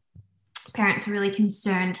of parents are really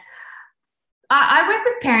concerned. I work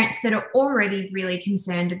with parents that are already really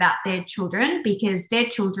concerned about their children, because their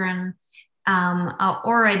children are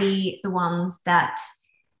already the ones that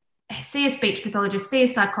see a speech pathologist, see a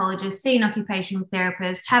psychologist, see an occupational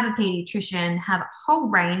therapist, have a pediatrician, have a whole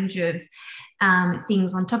range of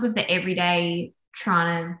things on top of the everyday,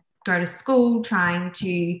 trying to go to school, trying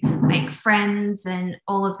to make friends, and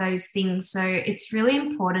all of those things. So it's really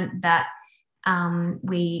important that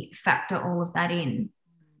we factor all of that in.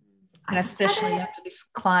 And especially after this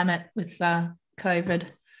climate with COVID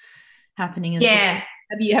happening as well.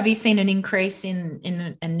 Have you seen an increase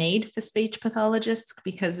in a need for speech pathologists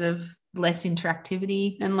because of less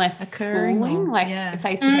interactivity and less occurring, schooling,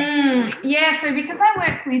 face-to-face? So because I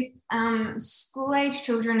work with school-age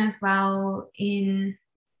children as well, in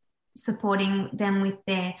supporting them with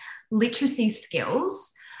their literacy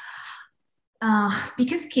skills,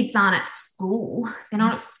 because kids aren't at school, they're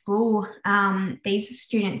not at school, these are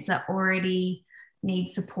students that already need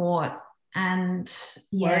support, and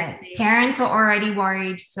parents are already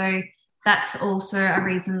worried. So that's also a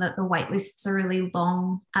reason that the wait lists are really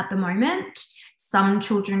long at the moment. Some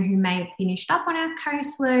children who may have finished up on our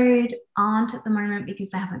caseload aren't at the moment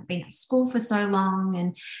because they haven't been at school for so long,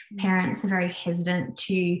 and parents are very hesitant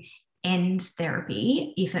to end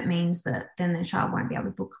therapy if it means that then their child won't be able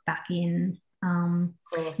to book back in. So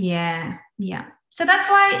that's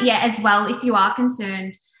why, as well, if you are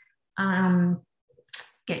concerned,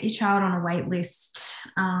 get your child on a wait list.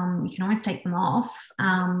 You can always take them off,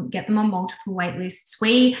 get them on multiple wait lists.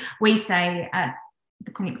 We say at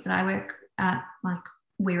the clinics that I work at, like,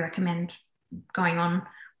 we recommend going on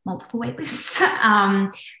multiple wait lists,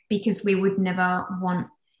 because we would never want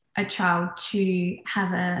a child to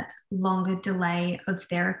have a longer delay of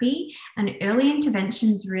therapy. And early intervention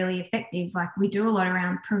is really effective. Like, we do a lot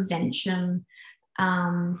around prevention.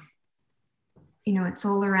 It's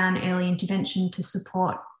all around early intervention to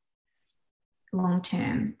support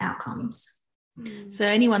long-term outcomes. So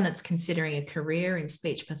anyone that's considering a career in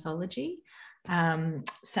speech pathology,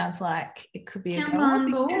 sounds like it could be Jump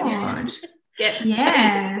on board. It's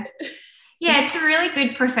a really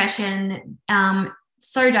good profession.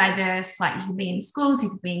 So diverse. Like, you can be in schools, you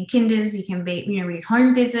can be in kinders, you can be, with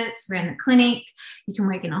home visits, we're in the clinic, you can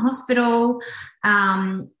work in a hospital.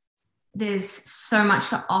 There's so much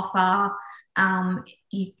to offer.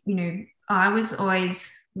 I was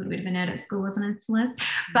always a little bit of a nerd at school, wasn't I, Celeste?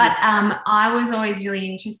 But I was always really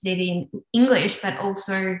interested in English, but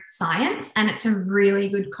also science, and it's a really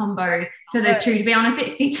good combo for the two. To be honest,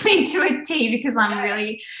 it fits me to a T, because I'm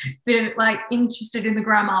really interested in the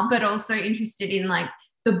grammar, but also interested in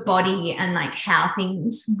the body and how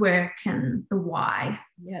things work and the why.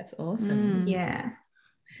 Yeah, it's awesome. Yeah.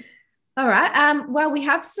 All right. Well, we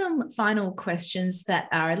have some final questions that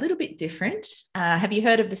are a little bit different. Have you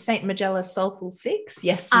heard of the St. Magella Soulful Six?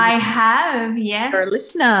 Yes. I have, yes. You're a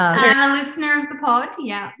listener. I'm a listener of the pod,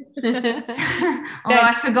 yeah. Although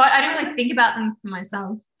I forgot, I don't really think about them for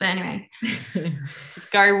myself. But anyway.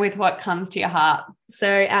 Just go with what comes to your heart.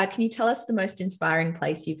 So can you tell us the most inspiring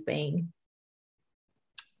place you've been?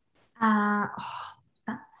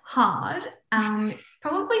 That's hard.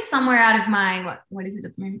 Probably somewhere out of my what is it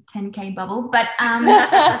at the moment, 10K bubble, but I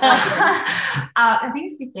think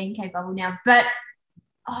it's 15K bubble now. But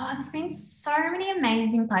there's been so many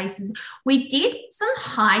amazing places. We did some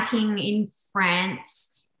hiking in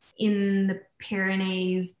France, in the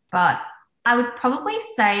Pyrenees, but I would probably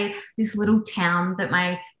say this little town that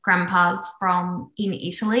my grandpa's from in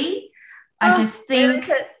Italy. I just think.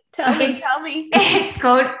 Where is it? Tell me. It's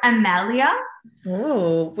called Amalia.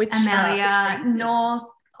 Oh, which Amalia, north,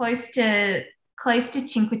 close to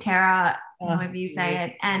Cinque Terre, however you say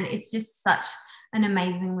it. And it's just such an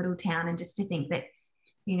amazing little town. And just to think that,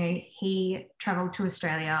 he travelled to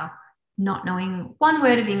Australia not knowing one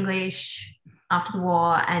word of English after the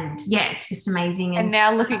war. And it's just amazing. And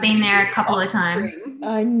now look, I've been there a couple of times.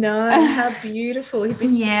 I know, how beautiful. He'd be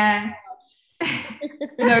so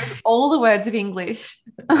know all the words of English.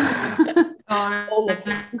 all of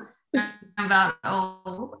them. about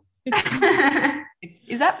all.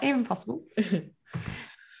 Is that even possible?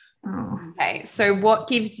 Oh, Okay, so what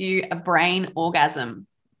gives you a brain orgasm?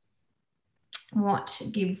 what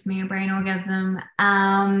gives me a brain orgasm?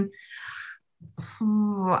 I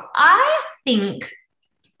think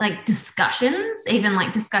like discussions, even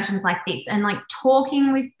like discussions like this, and like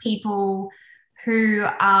talking with people who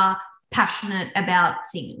are passionate about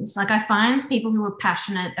things. Like I find people who are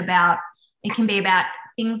passionate about, it can be about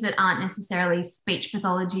things that aren't necessarily speech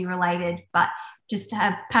pathology related, but just to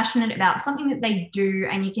have passionate about something that they do,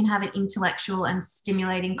 and you can have an intellectual and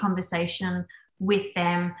stimulating conversation with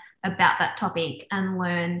them about that topic and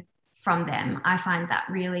learn from them. I find that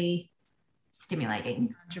really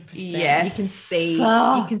stimulating. 100%. Yes.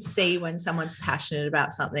 You can see when someone's passionate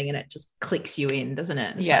about something and it just clicks you in, doesn't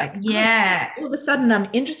it? It's Yeah. like, Yeah. all of a sudden I'm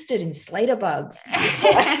interested in Slater bugs.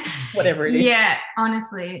 Whatever it is. Yeah,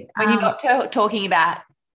 honestly. When you're not talking about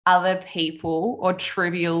other people or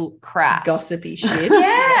trivial crap. Gossipy shit.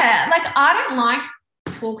 Yeah, like I don't like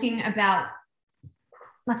talking about,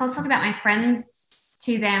 like I'll talk about my friends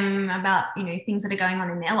to them about, you know, things that are going on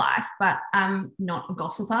in their life, but I'm not a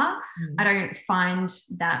gossiper. I don't find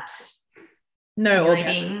that No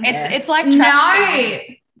stimulating. orgasms. It's like trash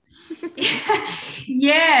No.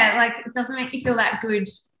 Yeah, like it doesn't make you feel that good,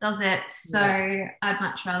 does it? So I'd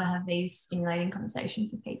much rather have these stimulating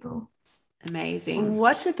conversations with people. Amazing.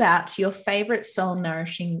 What about your favorite soul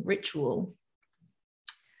nourishing ritual?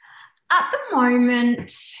 At the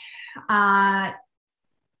moment,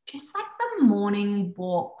 just like the morning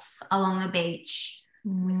walks along the beach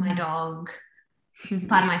with my dog, who's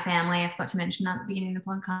part of my family. I forgot to mention that at the beginning of the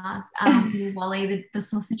podcast. Wally, the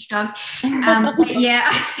sausage dog. But yeah,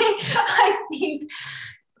 I think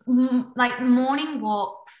like morning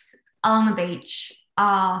walks along the beach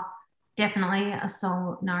are definitely a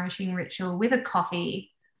soul nourishing ritual with a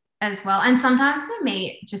coffee as well. And sometimes for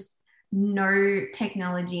me, just no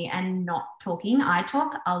technology and not talking. I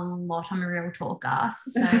talk a lot. I'm a real talker.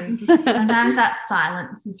 So sometimes that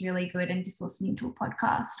silence is really good, and just listening to a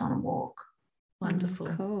podcast on a walk. Wonderful.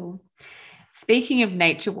 Cool. Speaking of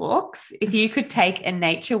nature walks, if you could take a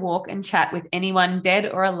nature walk and chat with anyone dead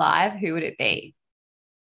or alive, who would it be?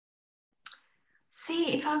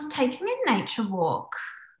 See, if I was taking a nature walk,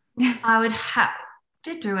 I would have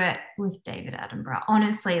to do it with David Attenborough.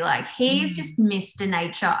 Honestly, like he's just Mr.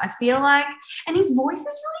 Nature. I feel like, and his voice is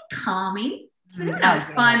really calming. Does anyone else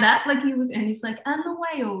find that? Like and he's like, and the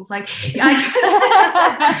whales. Like I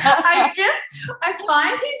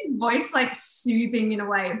find his voice like soothing in a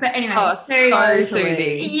way. But anyway, so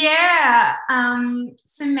soothing. Yeah.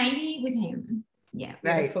 So maybe with him. Yeah.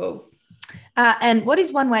 Beautiful. And what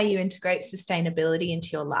is one way you integrate sustainability into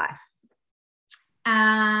your life?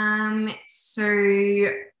 So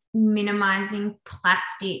minimizing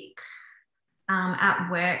plastic. At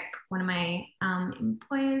work, one of my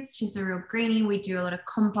employers, she's a real greenie. We do a lot of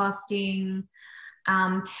composting.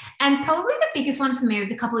 And probably the biggest one for me over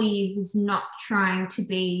the couple of years is not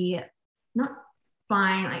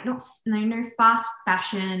buying, like no fast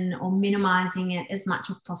fashion, or minimizing it as much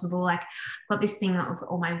as possible. Like I've got this thing of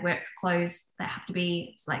all my work clothes that have to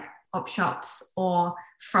be, it's like op shops or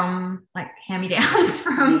from like hand-me-downs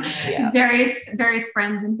from various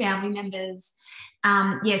friends and family members.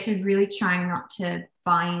 So really trying not to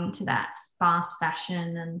buy into that fast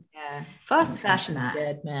fashion and fast fashion's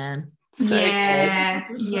dead, man. So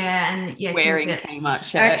and wearing Kmart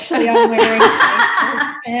shirts. Actually, I'm wearing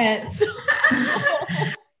pants.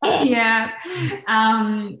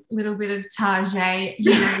 Little bit of Target,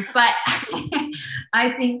 but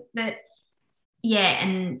I think that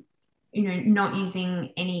and not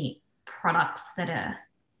using any products that are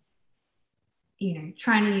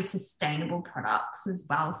trying to use sustainable products as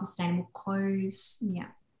well, sustainable clothes. Yeah.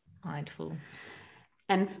 Mindful.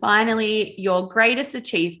 And finally, your greatest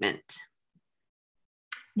achievement.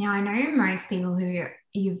 Now, I know most people who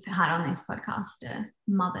you've had on this podcast are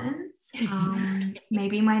mothers.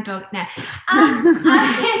 Maybe my dog. No.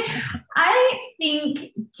 I think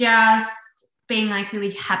just being like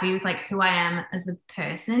really happy with like who I am as a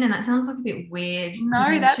person, and that sounds like a bit weird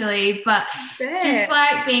potentially, but just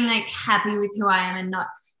like being like happy with who I am and not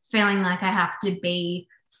feeling like I have to be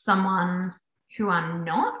someone who I'm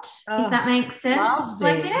not, if that makes sense.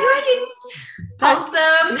 Like,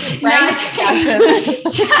 awesome.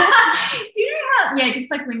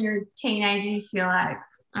 Just like when you're a teenager, you feel like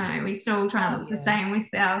we still trying to look the same with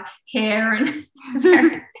our hair and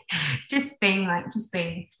just being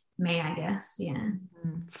me, I guess. Yeah.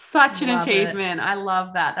 Such an achievement. I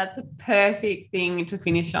love that. That's a perfect thing to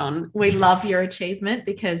finish on. We love your achievement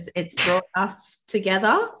because it's brought us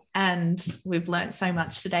together and we've learnt so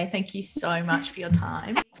much today. Thank you so much for your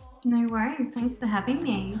time. No worries. Thanks for having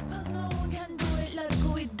me.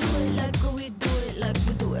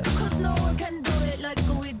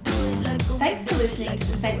 Thanks for listening to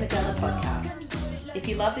the St. Magella podcast. If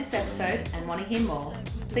you love this episode and want to hear more,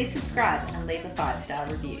 please subscribe and leave a 5-star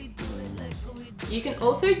review. You can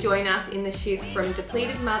also join us in the shift from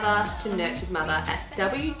depleted mother to nurtured mother at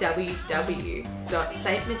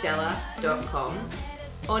www.stmagella.com,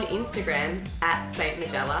 on Instagram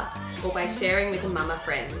 @stmagella, or by sharing with a mama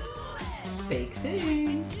friend. Speak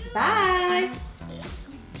soon. Bye!